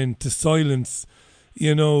technology then to silence,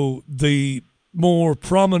 the more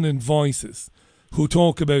prominent voices who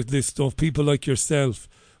talk about this stuff, people like yourself?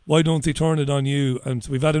 Why don't they turn it on you? And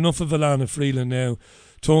we've had enough of Alana Freeland now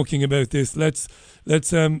talking about this. Let's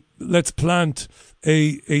plant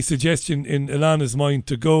a suggestion in Alana's mind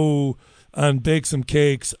to go and bake some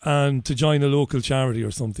cakes and to join a local charity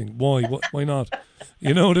or something. Why? Why not?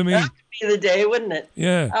 You know what I mean? That would be the day, wouldn't it?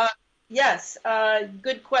 Yeah. Yes.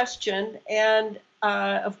 Good question. And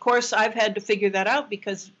of course, I've had to figure that out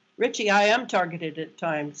because, Richie, I am targeted at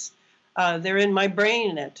times. They're in my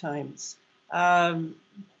brain at times.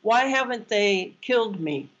 Why haven't they killed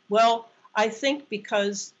me? Well, I think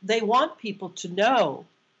because they want people to know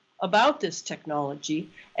about this technology,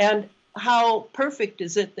 and how perfect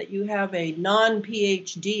is it that you have a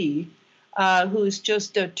non-PhD who's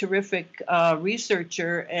just a terrific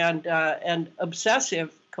researcher and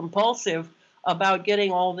obsessive compulsive about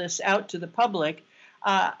getting all this out to the public.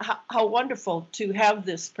 How wonderful to have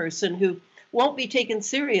this person who won't be taken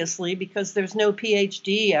seriously because there's no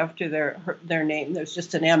PhD after their name. There's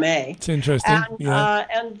just an MA. It's interesting.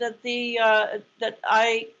 And that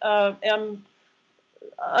I am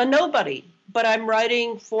a nobody, but I'm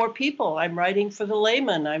writing for people. I'm writing for the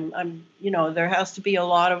layman. I'm there has to be a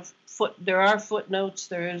lot of there are footnotes.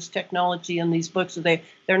 There is technology in these books.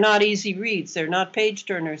 They're not easy reads. They're not page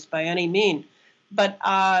turners by any mean. But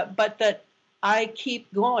that I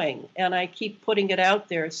keep going and I keep putting it out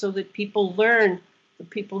there so that people learn. The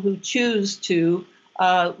people who choose to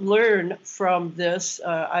learn from this,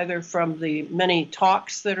 either from the many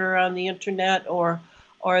talks that are on the internet or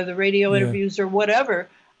the radio interviews or whatever,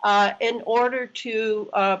 in order to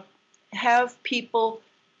have people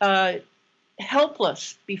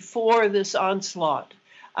helpless before this onslaught.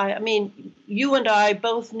 I mean, you and I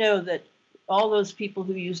both know that all those people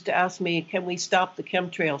who used to ask me, can we stop the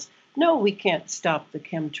chemtrails? No, we can't stop the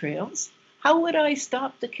chemtrails. How would I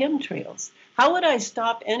stop the chemtrails? How would I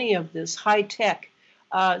stop any of this high-tech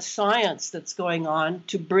science that's going on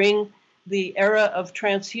to bring the era of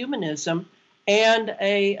transhumanism and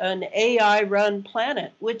an AI-run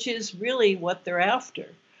planet, which is really what they're after?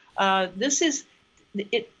 Does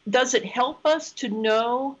it help us to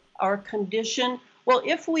know our condition? Well,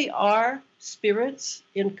 if we are spirits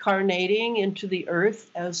incarnating into the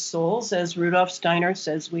earth as souls, as Rudolf Steiner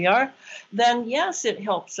says we are, then yes, it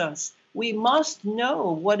helps us. We must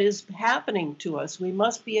know what is happening to us. We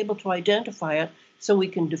must be able to identify it so we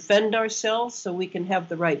can defend ourselves, so we can have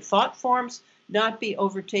the right thought forms, not be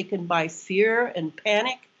overtaken by fear and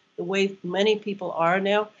panic the way many people are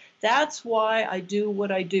now. That's why I do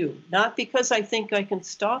what I do, not because I think I can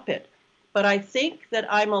stop it, but I think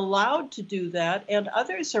that I'm allowed to do that and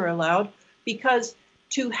others are allowed, because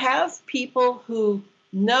to have people who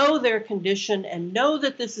know their condition and know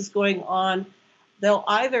that this is going on, they'll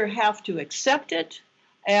either have to accept it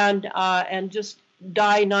and just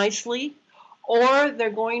die nicely, or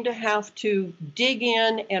they're going to have to dig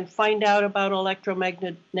in and find out about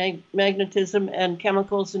electromagnetism and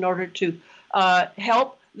chemicals in order to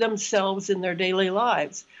help themselves in their daily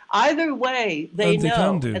lives. Either way, they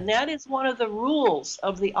know. And that is one of the rules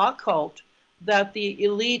of the occult that the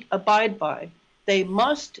elite abide by. They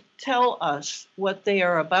must tell us what they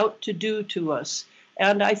are about to do to us.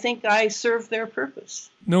 And I think I serve their purpose.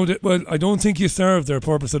 No, well, I don't think you serve their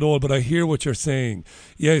purpose at all, but I hear what you're saying.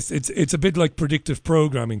 Yes, it's a bit like predictive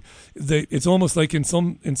programming. It's almost like in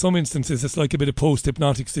some instances, it's like a bit of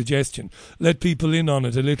post-hypnotic suggestion. Let people in on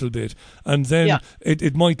it a little bit, and then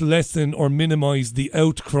it might lessen or minimise the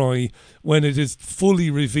outcry when it is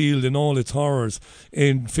fully revealed in all its horrors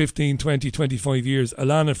in 15, 20, 25 years.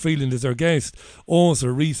 Alana Freeland is our guest,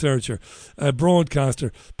 author, researcher,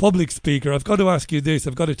 broadcaster, public speaker. I've got to ask you this.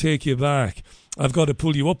 I've got to take you back. I've got to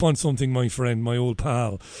pull you up on something, my friend, my old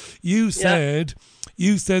pal. You said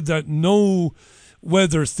that no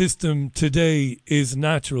weather system today is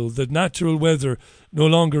natural, that natural weather no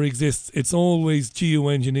longer exists. It's always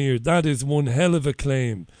geoengineered. That is one hell of a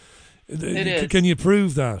claim. It is. Can you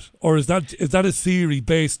prove that? Or is that a theory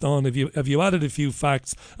based on, have you added a few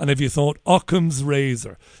facts and have you thought, Occam's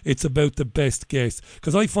razor, it's about the best guess?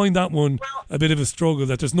 Because I find that one a bit of a struggle,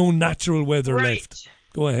 that there's no natural weather left.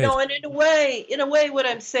 Go ahead. No, and in a way, what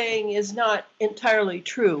I'm saying is not entirely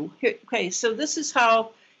true. Okay, so this is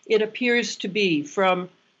how it appears to be from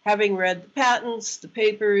having read the patents, the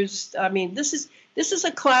papers. I mean, this is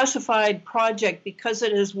a classified project because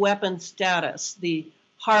it is weapon status. The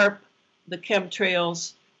HARP, the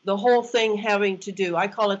chemtrails, the whole thing having to do, I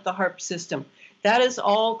call it the HARP system. That is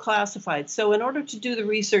all classified. So in order to do the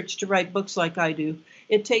research to write books like I do,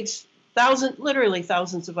 it takes literally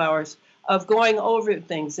thousands of hours of going over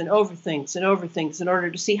things and over things and over things in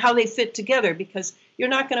order to see how they fit together, because you're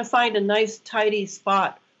not going to find a nice, tidy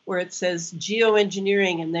spot where it says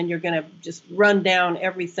geoengineering and then you're going to just run down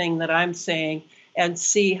everything that I'm saying and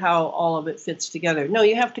see how all of it fits together. No,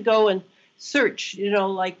 you have to go and search,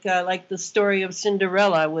 like the story of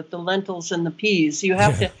Cinderella with the lentils and the peas. You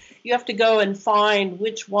have to go and find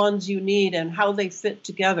which ones you need and how they fit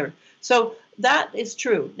together. So that is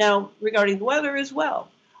true. Now, regarding the weather as well,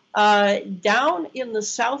 down in the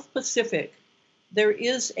South Pacific, there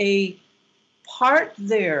is a part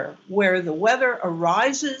there where the weather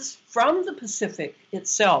arises from the Pacific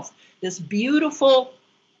itself, this beautiful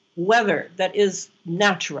weather that is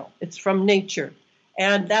natural. It's from nature.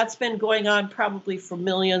 And that's been going on probably for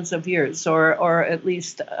millions of years, or at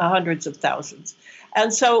least hundreds of thousands.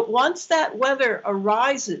 And so once that weather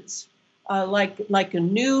arises, like a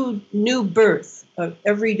new birth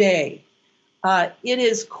every day, it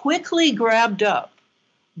is quickly grabbed up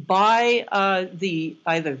by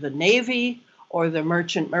either the Navy or the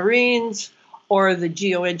Merchant Marines or the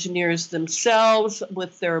geoengineers themselves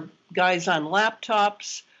with their guys on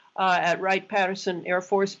laptops at Wright-Patterson Air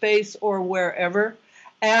Force Base or wherever.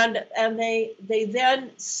 And they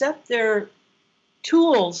then set their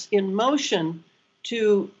tools in motion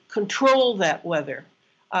to control that weather.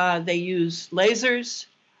 They use lasers.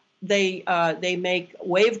 They make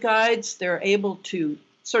waveguides. They're able to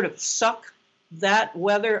sort of suck that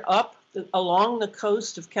weather up along the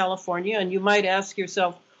coast of California. And you might ask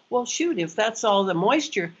yourself, well, shoot, if that's all that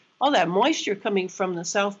moisture coming from the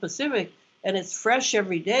South Pacific, and it's fresh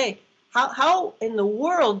every day, how in the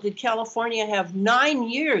world did California have 9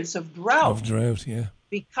 years of drought? Of drought, yeah.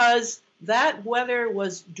 Because that weather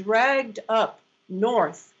was dragged up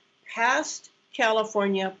north, past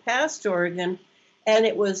California, past Oregon, and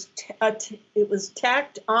it was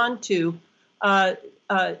tacked onto I'm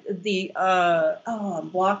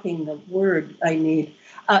blocking the word I need.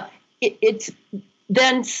 It's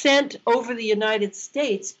then sent over the United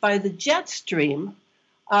States by the jet stream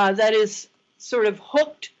that is sort of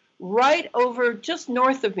hooked right over just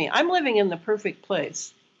north of me. I'm living in the perfect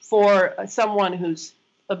place for someone who's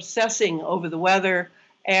obsessing over the weather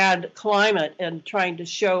and climate and trying to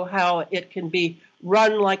show how it can be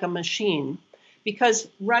run like a machine. Because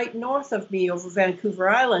right north of me over Vancouver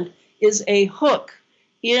Island is a hook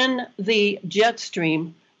in the jet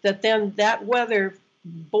stream that then that weather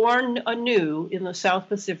born anew in the South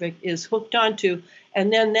Pacific is hooked onto,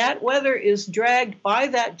 and then that weather is dragged by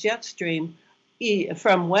that jet stream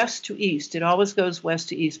from west to east. It always goes west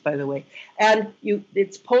to east, by the way. And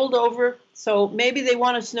it's pulled over, so maybe they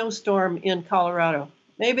want a snowstorm in Colorado.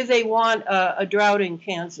 Maybe they want a drought in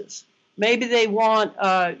Kansas. Maybe they want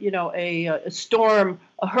a storm,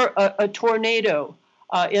 a tornado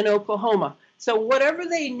in Oklahoma. So whatever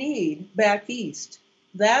they need back east,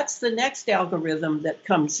 that's the next algorithm that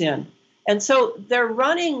comes in. And so they're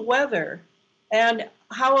running weather. And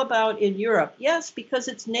how about in Europe? Yes, because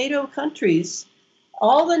it's NATO countries.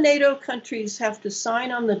 All the NATO countries have to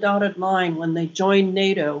sign on the dotted line when they join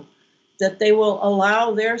NATO that they will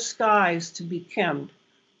allow their skies to be chemmed.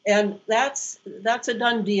 And that's a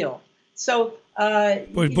done deal. So,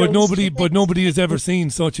 but nobody has ever seen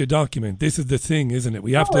such a document. This is the thing, isn't it?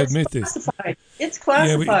 We have to admit classified. It's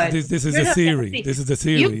classified. Yeah, this is a theory. This is a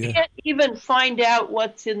theory. You can't even find out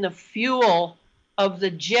what's in the fuel of the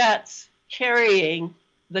jets carrying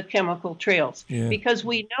the chemical trails, because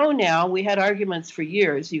we know now. We had arguments for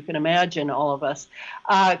years. You can imagine, all of us,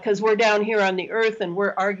 because we're down here on the Earth and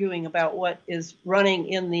we're arguing about what is running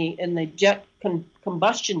in the jet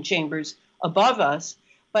combustion chambers above us,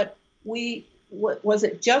 but was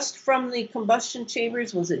it just from the combustion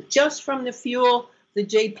chambers? Was it just from the fuel, the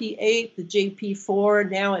JP8, the JP4?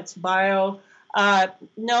 Now it's bio.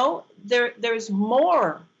 No, there's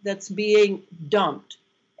more that's being dumped.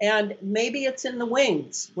 And maybe it's in the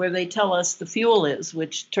wings where they tell us the fuel is,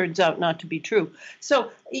 which turns out not to be true. So,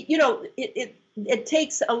 it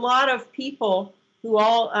takes a lot of people who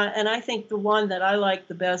all, and I think the one that I like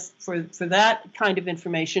the best for that kind of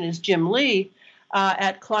information is Jim Lee,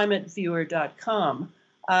 at climateviewer.com.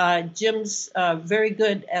 Jim's very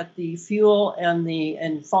good at the fuel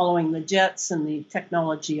and following the jets and the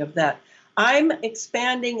technology of that. I'm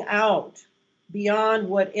expanding out beyond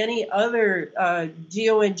what any other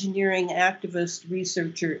geoengineering activist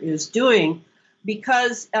researcher is doing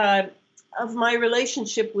because of my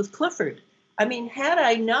relationship with Clifford. I mean, had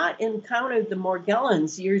I not encountered the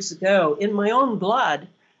Morgellons years ago in my own blood,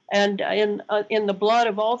 and in the blood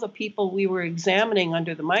of all the people we were examining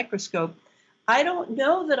under the microscope, I don't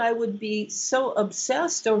know that I would be so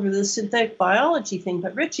obsessed over the synthetic biology thing.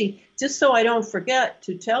 But Richie, just so I don't forget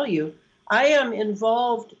to tell you, I am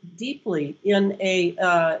involved deeply in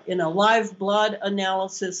a live blood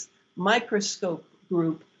analysis microscope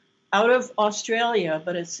group out of Australia,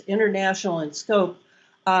 but it's international in scope,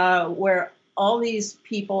 where all these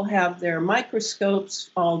people have their microscopes,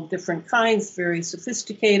 all different kinds, very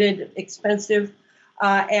sophisticated, expensive,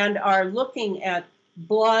 and are looking at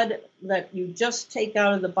blood that you just take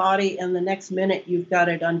out of the body, and the next minute you've got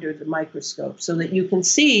it under the microscope, so that you can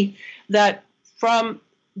see that from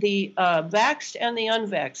the vaxxed and the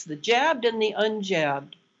unvaxxed, the jabbed and the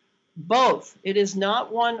unjabbed, both, it is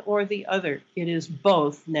not one or the other, it is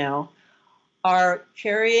both now, are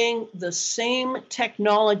carrying the same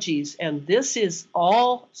technologies, and this is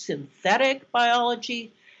all synthetic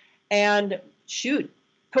biology and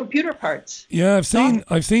computer parts. Yeah, I've seen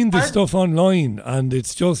this stuff online, and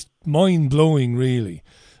it's just mind blowing, really,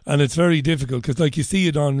 and it's very difficult because, like, you see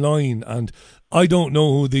it online, and I don't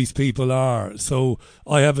know who these people are, so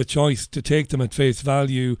I have a choice to take them at face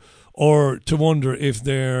value or to wonder if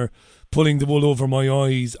they're pulling the wool over my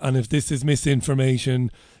eyes, and if this is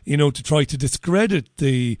misinformation, to try to discredit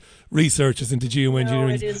the researchers into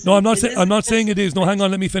geoengineering. No, I'm not saying it is. No, hang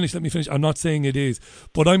on, let me finish. I'm not saying it is,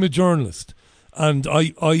 but I'm a journalist, And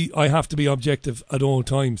I have to be objective at all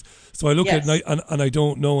times. So I look at it and I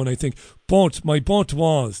don't know, and I think, but my but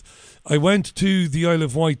was, I went to the Isle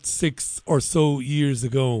of Wight 6 or so years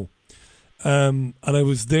ago, and I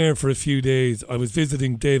was there for a few days. I was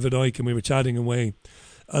visiting David Icke and we were chatting away.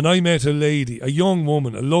 And I met a lady, a young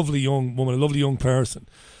woman, a lovely young person.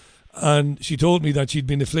 And she told me that she'd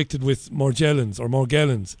been afflicted with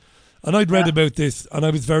Morgellons. And I'd read about this and I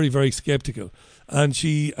was very, very sceptical. And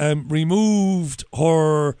she removed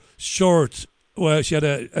her shirt. Well, she had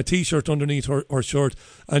a T-shirt underneath her shirt.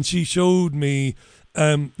 And she showed me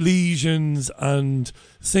lesions and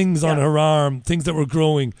things on her arm, things that were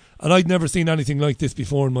growing. And I'd never seen anything like this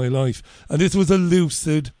before in my life. And this was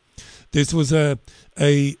this was a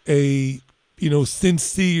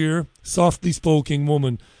sincere, softly spoken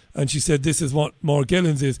woman. And she said, this is what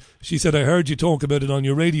Morgellons is. She said, I heard you talk about it on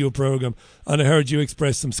your radio program and I heard you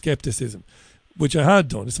express some skepticism, which I had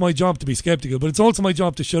done. It's my job to be skeptical, but it's also my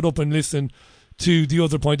job to shut up and listen to the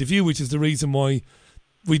other point of view, which is the reason why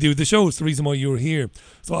we do the show. It's the reason why you're here.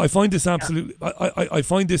 So I find this absolutely, I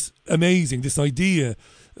find this amazing, this idea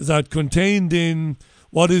that contained in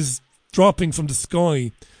what is dropping from the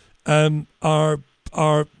sky is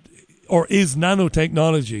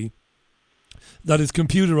nanotechnology that is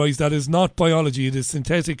computerized, that is not biology, it is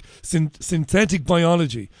synthetic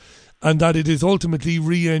biology, and that it is ultimately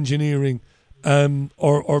re-engineering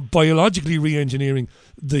or biologically re-engineering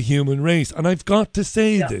the human race. And I've got to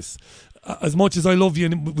say this, as much as I love you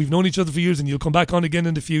and we've known each other for years and you'll come back on again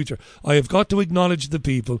in the future, I have got to acknowledge the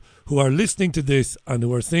people who are listening to this and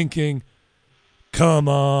who are thinking, come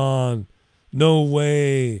on, no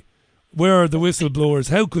way, where are the whistleblowers?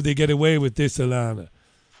 How could they get away with this, Alana?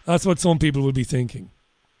 That's what some people will be thinking.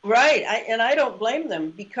 Right, and I don't blame them,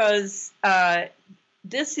 because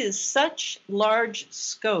this is such large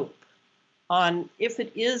scope on if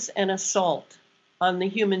it is an assault on the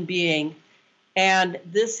human being, and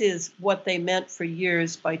this is what they meant for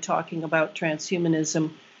years by talking about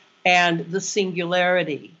transhumanism, and the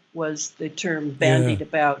singularity was the term bandied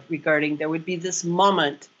about regarding there would be this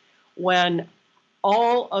moment when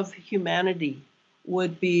all of humanity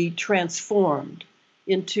would be transformed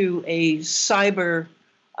into a cyber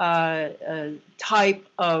type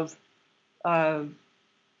of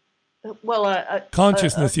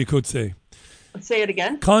consciousness, you could say. Say it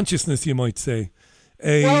again? Consciousness, you might say.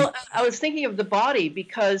 Well, I was thinking of the body,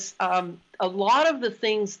 because a lot of the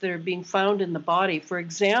things that are being found in the body, for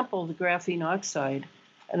example, the graphene oxide,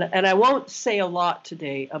 and I won't say a lot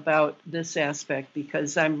today about this aspect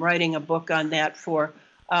because I'm writing a book on that for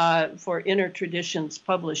Inner Traditions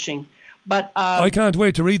Publishing. But I can't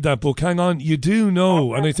wait to read that book. Hang on. You do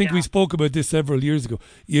know, and I think we spoke about this several years ago,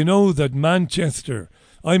 you know that Manchester,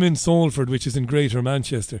 I'm in Salford, which is in Greater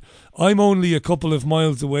Manchester. I'm only a couple of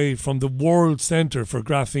miles away from the world centre for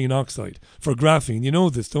graphene oxide, for graphene. You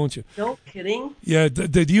know this, don't you? No kidding. Yeah,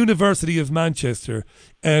 the University of Manchester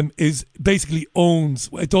is basically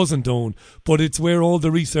owns, it doesn't own, but it's where all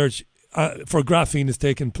the research for graphene is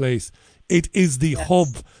taking place. It is the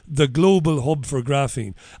hub, the global hub for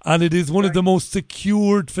graphene. And it is one of the most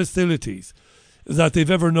secured facilities that they've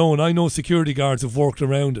ever known. I know security guards have worked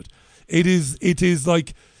around it. It is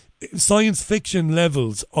like science fiction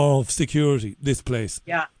levels of security, this place.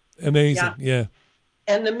 Yeah. Amazing, yeah.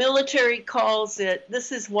 And the military calls it,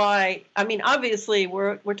 this is why, I mean, obviously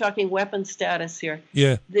we're talking weapon status here.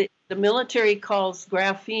 Yeah. The military calls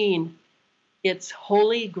graphene its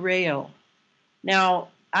holy grail. Now,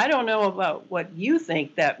 I don't know about what you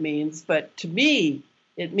think that means, but to me,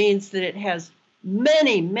 it means that it has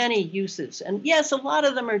many, many uses. And yes, a lot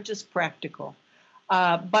of them are just practical,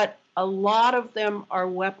 but a lot of them are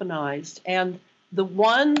weaponized. And the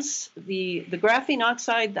ones, the graphene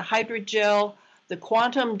oxide, the hydrogel, the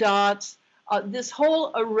quantum dots, this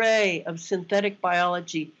whole array of synthetic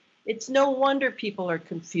biology, it's no wonder people are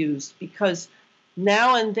confused, because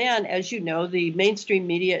now and then, as you know, the mainstream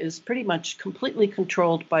media is pretty much completely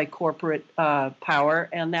controlled by corporate power,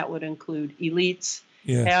 and that would include elites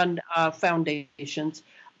and foundations.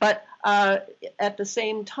 But at the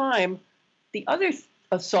same time, the other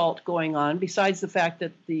assault going on, besides the fact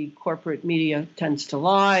that the corporate media tends to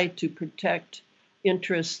lie to protect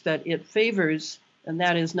interests that it favors, and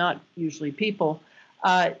that is not usually people,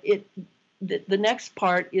 the next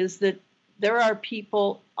part is that there are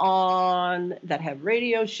people that have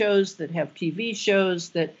radio shows, that have TV shows,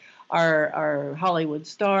 that are Hollywood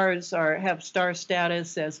stars, or have star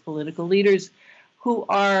status as political leaders, who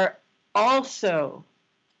are also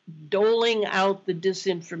doling out the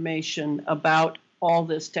disinformation about all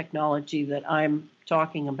this technology that I'm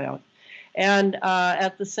talking about. And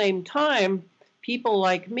at the same time, people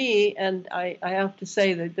like me, and I have to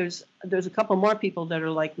say that there's a couple more people that are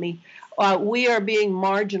like me, we are being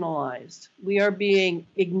marginalized. We are being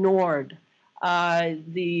ignored.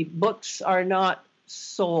 The books are not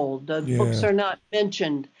sold. The books are not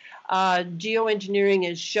mentioned. Geoengineering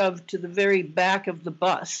is shoved to the very back of the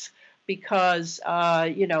bus because,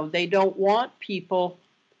 they don't want people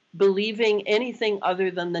believing anything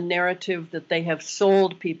other than the narrative that they have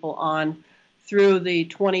sold people on through the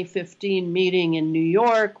 2015 meeting in New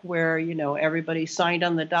York, where, everybody signed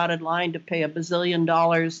on the dotted line to pay $1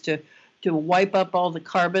 bazillion to wipe up all the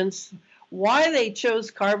carbons. Why they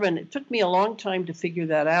chose carbon, it took me a long time to figure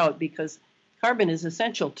that out, because carbon is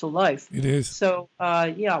essential to life. It is. So,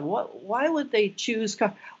 why would they choose?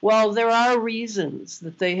 Well, there are reasons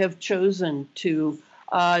that they have chosen to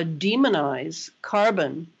demonize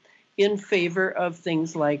carbon in favor of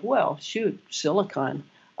things like, silicon,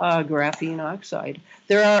 graphene oxide.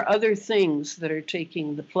 There are other things that are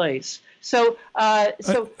taking the place. So,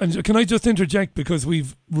 and can I just interject, because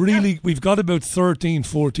we've got about 13,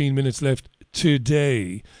 14 minutes left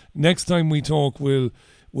today. Next time we talk, we'll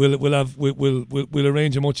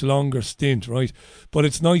arrange a much longer stint, right? But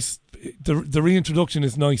it's nice. The reintroduction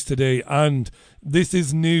is nice today, and this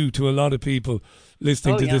is new to a lot of people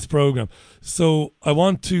listening to this program. So I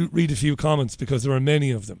want to read a few comments, because there are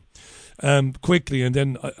many of them, quickly, and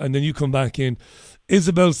then you come back in.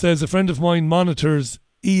 Isabel says, a friend of mine monitors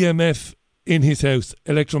EMF in his house,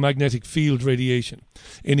 electromagnetic field radiation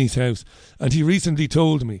in his house, and he recently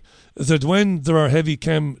told me that when there are heavy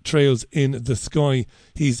chemtrails in the sky,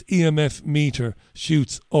 his EMF meter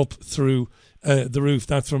shoots up through the roof.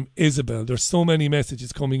 That's from Isabel. There's so many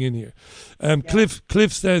messages coming in here.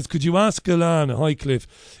 Cliff says, could you ask Alana, hi Cliff,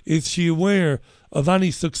 is she aware of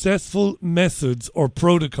any successful methods or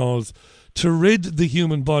protocols to rid the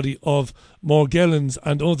human body of Morgellons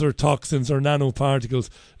and other toxins or nanoparticles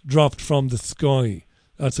dropped from the sky?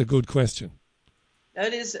 That's a good question.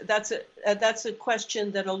 That's a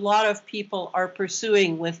question that a lot of people are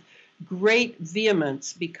pursuing with great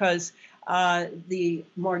vehemence, because the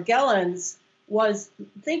Morgellons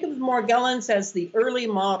think of Morgellons as the early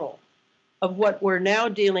model of what we're now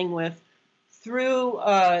dealing with through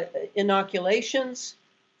inoculations,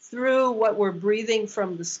 through what we're breathing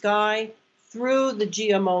from the sky, through the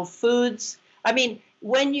GMO foods. I mean,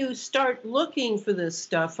 when you start looking for this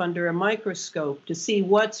stuff under a microscope to see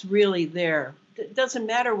what's really there, it doesn't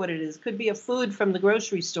matter what it is. Could be a food from the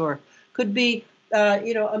grocery store. Could be,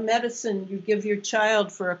 a medicine you give your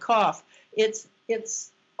child for a cough.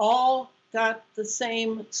 It's all got the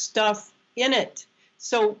same stuff in it.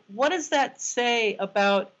 So what does that say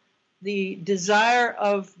about the desire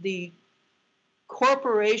of the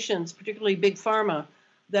corporations, particularly Big Pharma,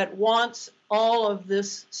 that wants all of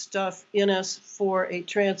this stuff in us for a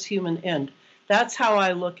transhuman end? That's how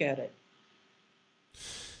I look at it.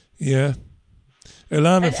 Yeah.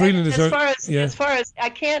 Ilana Freeland is as far as I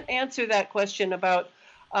can't answer that question about,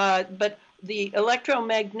 but the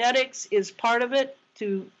electromagnetics is part of it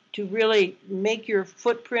to really make your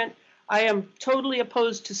footprint. I am totally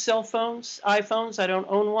opposed to cell phones, iPhones. I don't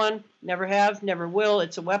own one, never have, never will.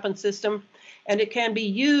 It's a weapon system, and it can be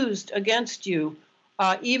used against you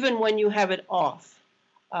even when you have it off.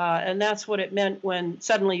 And that's what it meant when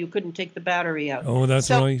suddenly you couldn't take the battery out. Oh, that's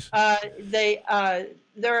right.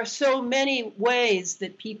 There are so many ways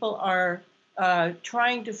that people are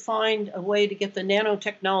trying to find a way to get the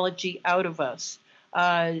nanotechnology out of us.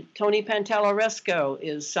 Tony Pantalaresco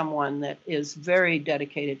is someone that is very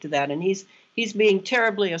dedicated to that, and he's being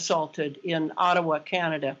terribly assaulted in Ottawa,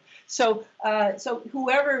 Canada. So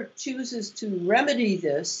whoever chooses to remedy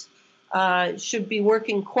this should be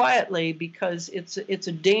working quietly, because it's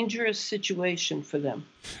a dangerous situation for them.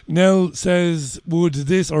 Nell says, would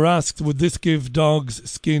this give dogs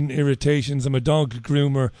skin irritations? I'm a dog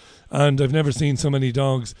groomer, and I've never seen so many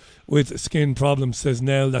dogs with skin problems, says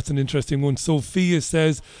Nell. That's an interesting one. Sophia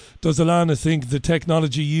says, does Alana think the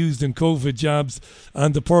technology used in COVID jabs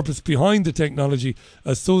and the purpose behind the technology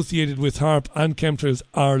associated with HARP and chemtrails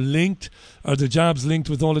are linked? Are the jabs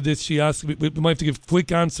linked with all of this? She asks. We might have to give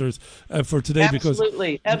quick answers for today.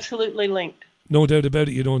 Absolutely linked. No doubt about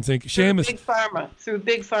it, you don't think? Seamus, through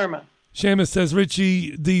Big Pharma. Seamus says,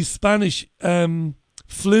 Richie, these Spanish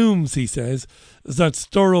flumes, he says, that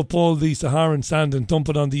stir up all the Saharan sand and dump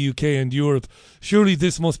it on the UK and Europe. Surely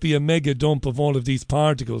this must be a mega dump of all of these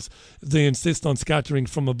particles. They insist on scattering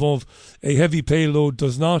from above. A heavy payload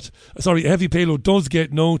does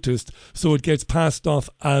get noticed, so it gets passed off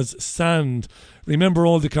as sand. Remember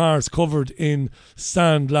all the cars covered in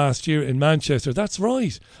sand last year in Manchester? That's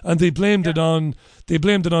right. And they blamed it on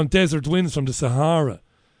desert winds from the Sahara.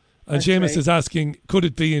 And Seamus is asking, could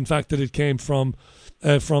it be, in fact, that it came from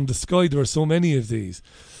the sky? There are so many of these.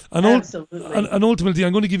 And Absolutely. And ultimately,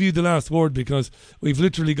 I'm going to give you the last word because we've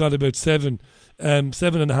literally got about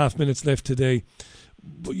 7.5 minutes left today.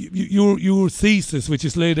 Your thesis, which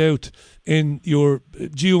is laid out in your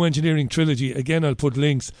geoengineering trilogy, again, I'll put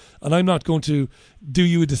links, and I'm not going to do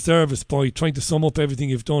you a disservice by trying to sum up everything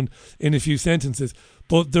you've done in a few sentences.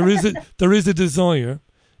 But there is a desire.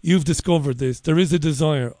 You've discovered this. There is a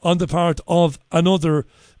desire on the part of another,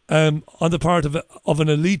 on the part of an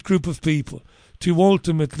elite group of people to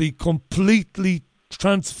ultimately completely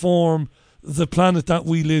transform the planet that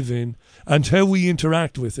we live in and how we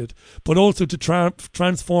interact with it, but also to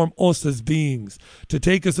transform us as beings, to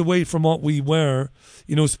take us away from what we were,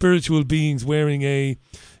 spiritual beings wearing a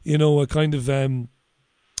kind of a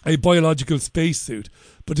biological spacesuit,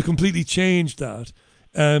 but to completely change that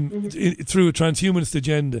through a transhumanist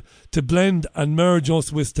agenda, to blend and merge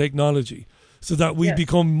us with technology so that we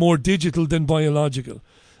become more digital than biological,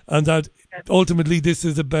 and that ultimately this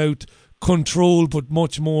is about control, but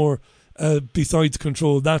much more besides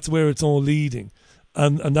control. That's where it's all leading,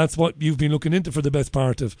 and that's what you've been looking into for the best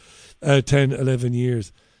part of 10, 11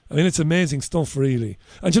 years. I mean, it's amazing stuff, really.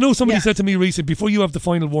 And somebody said to me recently, before you have the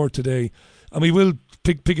final word today, and we will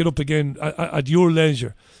pick it up again at your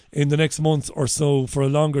leisure in the next month or so for a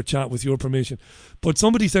longer chat with your permission. But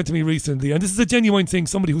somebody said to me recently, and this is a genuine thing,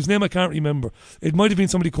 somebody whose name I can't remember, it might have been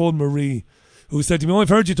somebody called Marie, who said to me, I've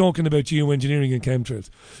heard you talking about geoengineering and chemtrails.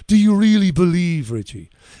 Do you really believe, Richie,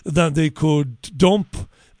 that they could dump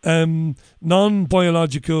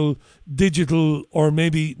non-biological, digital, or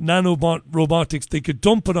maybe robotics, they could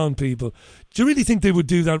dump it on people? Do you really think they would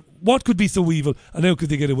do that? What could be so evil, and how could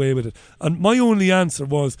they get away with it? And my only answer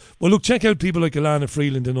was, well, look, check out people like Alana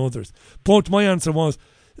Freeland and others. But my answer was,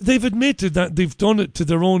 they've admitted that they've done it to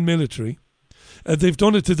their own military. They've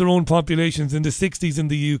done it to their own populations in the 60s in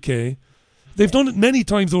the UK. They've done it many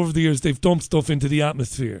times over the years. They've dumped stuff into the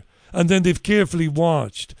atmosphere. And then they've carefully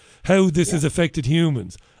watched how this has affected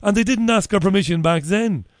humans. And they didn't ask our permission back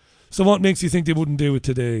then. So what makes you think they wouldn't do it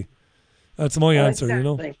today? That's my answer,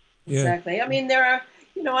 exactly. Yeah. Exactly. I mean, there are,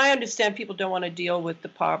 I understand people don't want to deal with the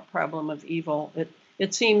problem of evil.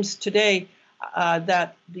 It seems today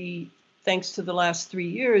that thanks to the last 3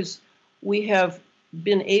 years, we have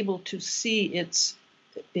been able to see its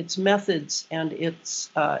methods and its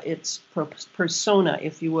persona,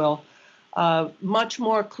 if you will, much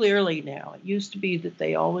more clearly now. It used to be that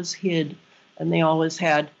they always hid, and they always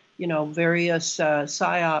had, various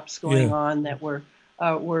psyops going on that were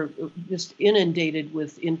just inundated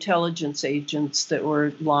with intelligence agents that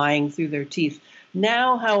were lying through their teeth.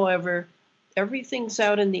 Now, however, everything's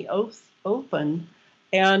out in the open,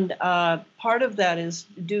 and part of that is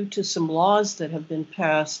due to some laws that have been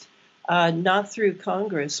passed, not through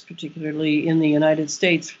Congress, particularly in the United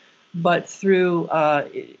States, but through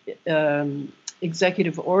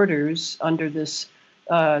executive orders under this,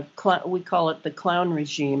 we call it the clown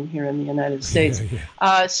regime here in the United States.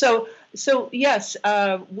 So yes,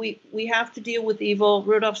 we have to deal with evil.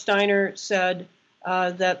 Rudolf Steiner said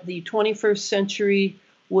that the 21st century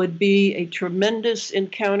would be a tremendous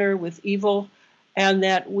encounter with evil, and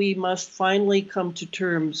that we must finally come to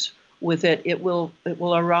terms with it. It will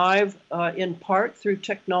arrive in part through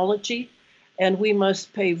technology, and we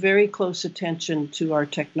must pay very close attention to our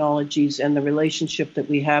technologies and the relationship that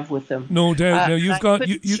we have with them. No doubt. Now you've got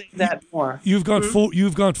that more. You've got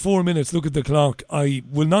 4 minutes. Look at the clock. I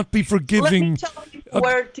will not be forgiving. Let me tell you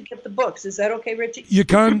where to get the books. Is that okay, Richie? You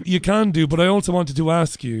can do, but I also wanted to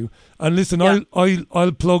ask you. And listen,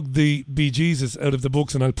 I'll plug the bejesus out of the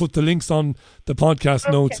books, and I'll put the links on the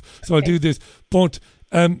podcast notes. So I'll do this, but.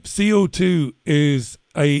 CO2 is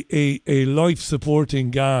a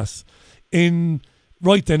life-supporting gas. In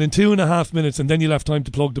 2.5 minutes, and then you'll have time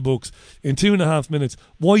to plug the books. In 2.5 minutes,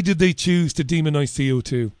 why did they choose to demonize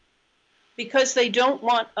CO2? Because they don't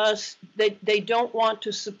want us. They don't want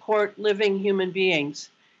to support living human beings.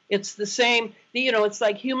 It's the same. It's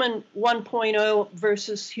like human 1.0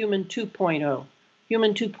 versus human 2.0.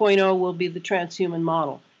 Human 2.0 will be the transhuman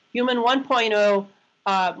model. Human 1.0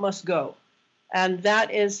 must go. And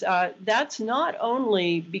that's not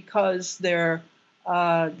only because they're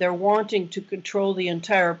wanting to control the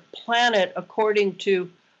entire planet, according to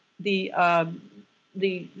the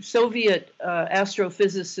Soviet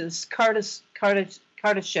astrophysicist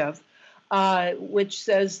Kardashev, which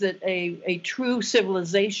says that a true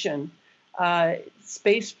civilization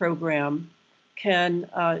space program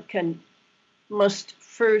must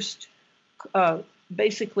first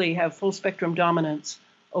basically have full spectrum dominance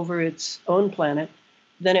over its own planet.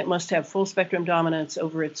 Then it must have full spectrum dominance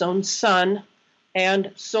over its own sun,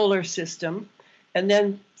 and solar system. And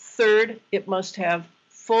then third, it must have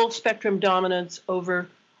full spectrum dominance over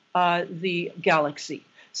the galaxy.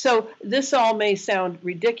 So this all may sound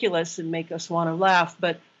ridiculous and make us want to laugh,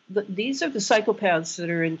 but these are the psychopaths that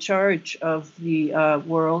are in charge of the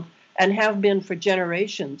world and have been for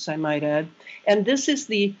generations, I might add. And this is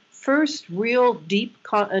the first real deep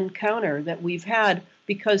encounter that we've had,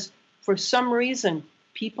 because for some reason,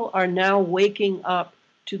 people are now waking up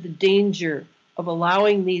to the danger of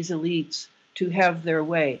allowing these elites to have their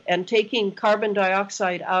way and taking carbon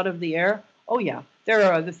dioxide out of the air. Oh, yeah, there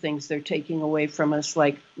are other things they're taking away from us,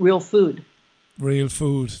 like real food. Real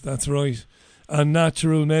food, that's right. And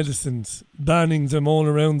natural medicines, banning them all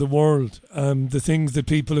around the world. The things that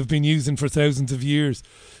people have been using for thousands of years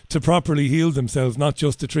to properly heal themselves, not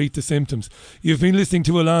just to treat the symptoms. You've been listening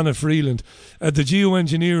to Alana Freeland. The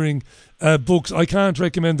geoengineering books, I can't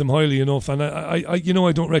recommend them highly enough, and I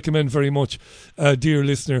don't recommend very much, dear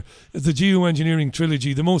listener. The geoengineering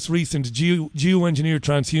trilogy, the most recent, Geoengineered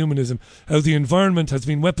Transhumanism, how the environment has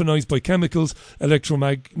been weaponized by chemicals,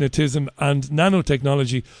 electromagnetism and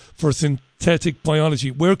nanotechnology for synthetic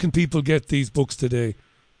biology. Where can people get these books today?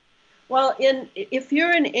 Well, if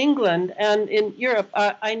you're in England and in Europe,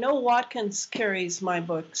 I know Watkins carries my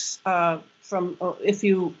books if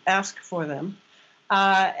you ask for them.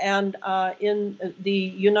 And in the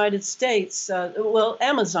United States,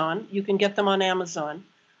 Amazon, you can get them on Amazon.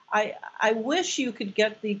 I wish you could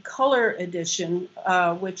get the color edition,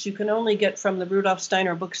 which you can only get from the Rudolf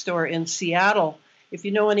Steiner bookstore in Seattle. If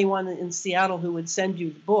you know anyone in Seattle who would send you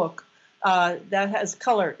the book, that has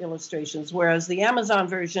color illustrations, whereas the Amazon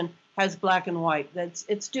version has black and white.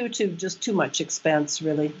 It's due to just too much expense,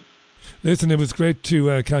 really. Listen, it was great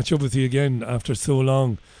to catch up with you again after so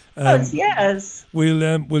long. Yes.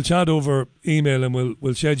 We'll chat over email and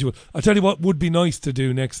we'll schedule. I'll tell you what would be nice to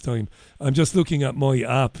do next time. I'm just looking at my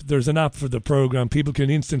app. There's an app for the programme. People can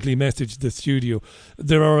instantly message the studio.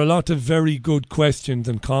 There are a lot of very good questions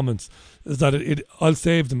and comments that I'll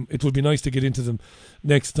save them. It would be nice to get into them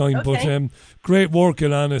next time. Okay. But great work,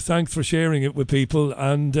 Ilana. Thanks for sharing it with people.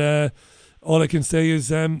 And all I can say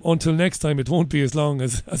is until next time, it won't be as long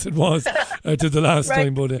as it was to the last right.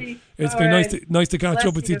 time. But it's been nice to catch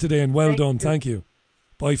up with you today, and well done. Thank you.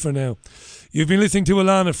 Bye for now. You've been listening to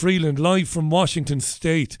Alana Freeland live from Washington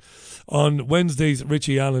State on Wednesday's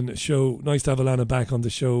Richie Allen show. Nice to have Alana back on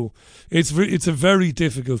the show. It's a very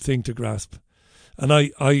difficult thing to grasp. And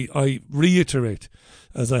I reiterate,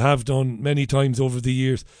 as I have done many times over the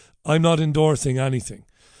years, I'm not endorsing anything.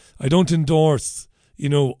 I don't endorse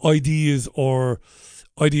ideas or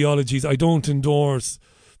ideologies. I don't endorse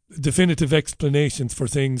definitive explanations for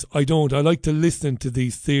things. I like to listen to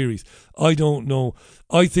these theories. I don't know.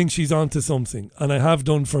 I think she's onto something, and I have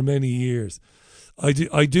done for many years. I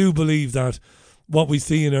do believe that what we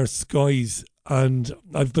see in our skies, and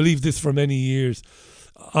I've believed this for many years.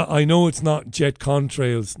 I know it's not jet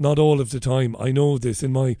contrails, not all of the time. I know this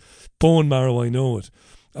in my bone marrow. I know it.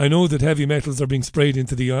 I know that heavy metals are being sprayed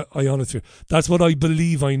into the ionosphere. That's what I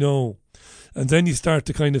believe I know. And then you start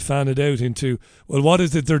to kind of fan it out into, well, what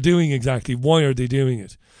is it they're doing exactly? Why are they doing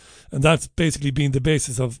it? And that's basically been the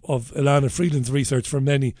basis of Alana Freeland's research for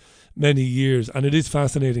many, many years. And it is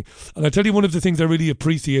fascinating. And I tell you, one of the things I really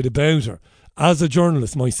appreciate about her, as a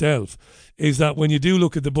journalist myself, is that when you do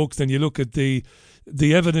look at the books and you look at the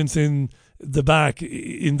evidence in the back,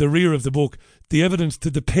 in the rear of the book, the evidence to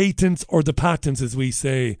the patents or the patents, as we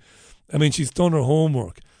say. I mean, she's done her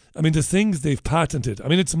homework. I mean, the things they've patented. I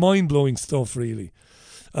mean, it's mind-blowing stuff, really.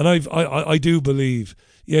 And I do believe,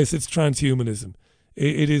 yes, it's transhumanism.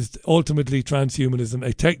 It is ultimately transhumanism,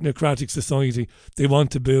 a technocratic society they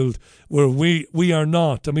want to build where we are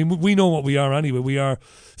not. I mean, we know what we are anyway. We are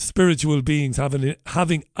spiritual beings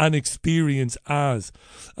having an experience as.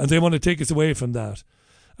 And they want to take us away from that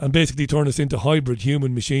and basically turn us into hybrid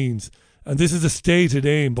human machines. And this is a stated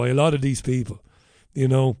aim by a lot of these people,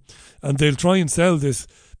 and they'll try and sell this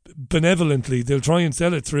benevolently. They'll try and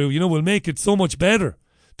sell it through, we'll make it so much better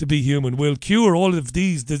to be human. We'll cure all of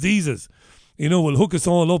these diseases. We'll hook us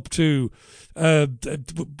all up to,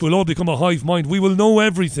 we'll all become a hive mind. We will know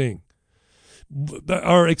everything.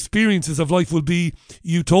 Our experiences of life will be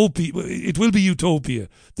utopia. It will be utopia,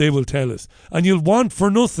 they will tell us. And you'll want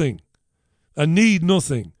for nothing and need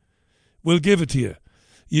nothing. We'll give it to you.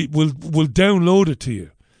 We'll download it to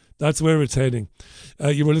you. That's where it's heading.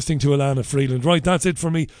 You were listening to Alana Freeland. Right, that's it for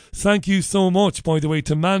me. Thank you so much, by the way,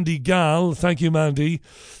 to Mandy Gall. Thank you, Mandy,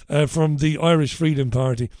 from the Irish Freedom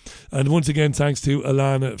Party. And once again, thanks to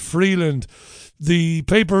Alana Freeland. The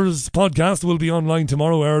Papers podcast will be online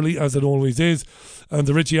tomorrow early, as it always is. And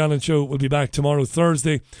the Richie Allen Show will be back tomorrow,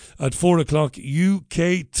 Thursday, at 4 o'clock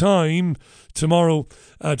UK time. Tomorrow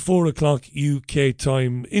at 4 o'clock UK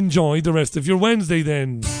time. Enjoy the rest of your Wednesday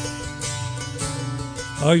then.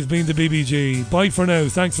 I've been the BBG. Bye for now.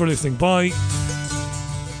 Thanks for listening. Bye.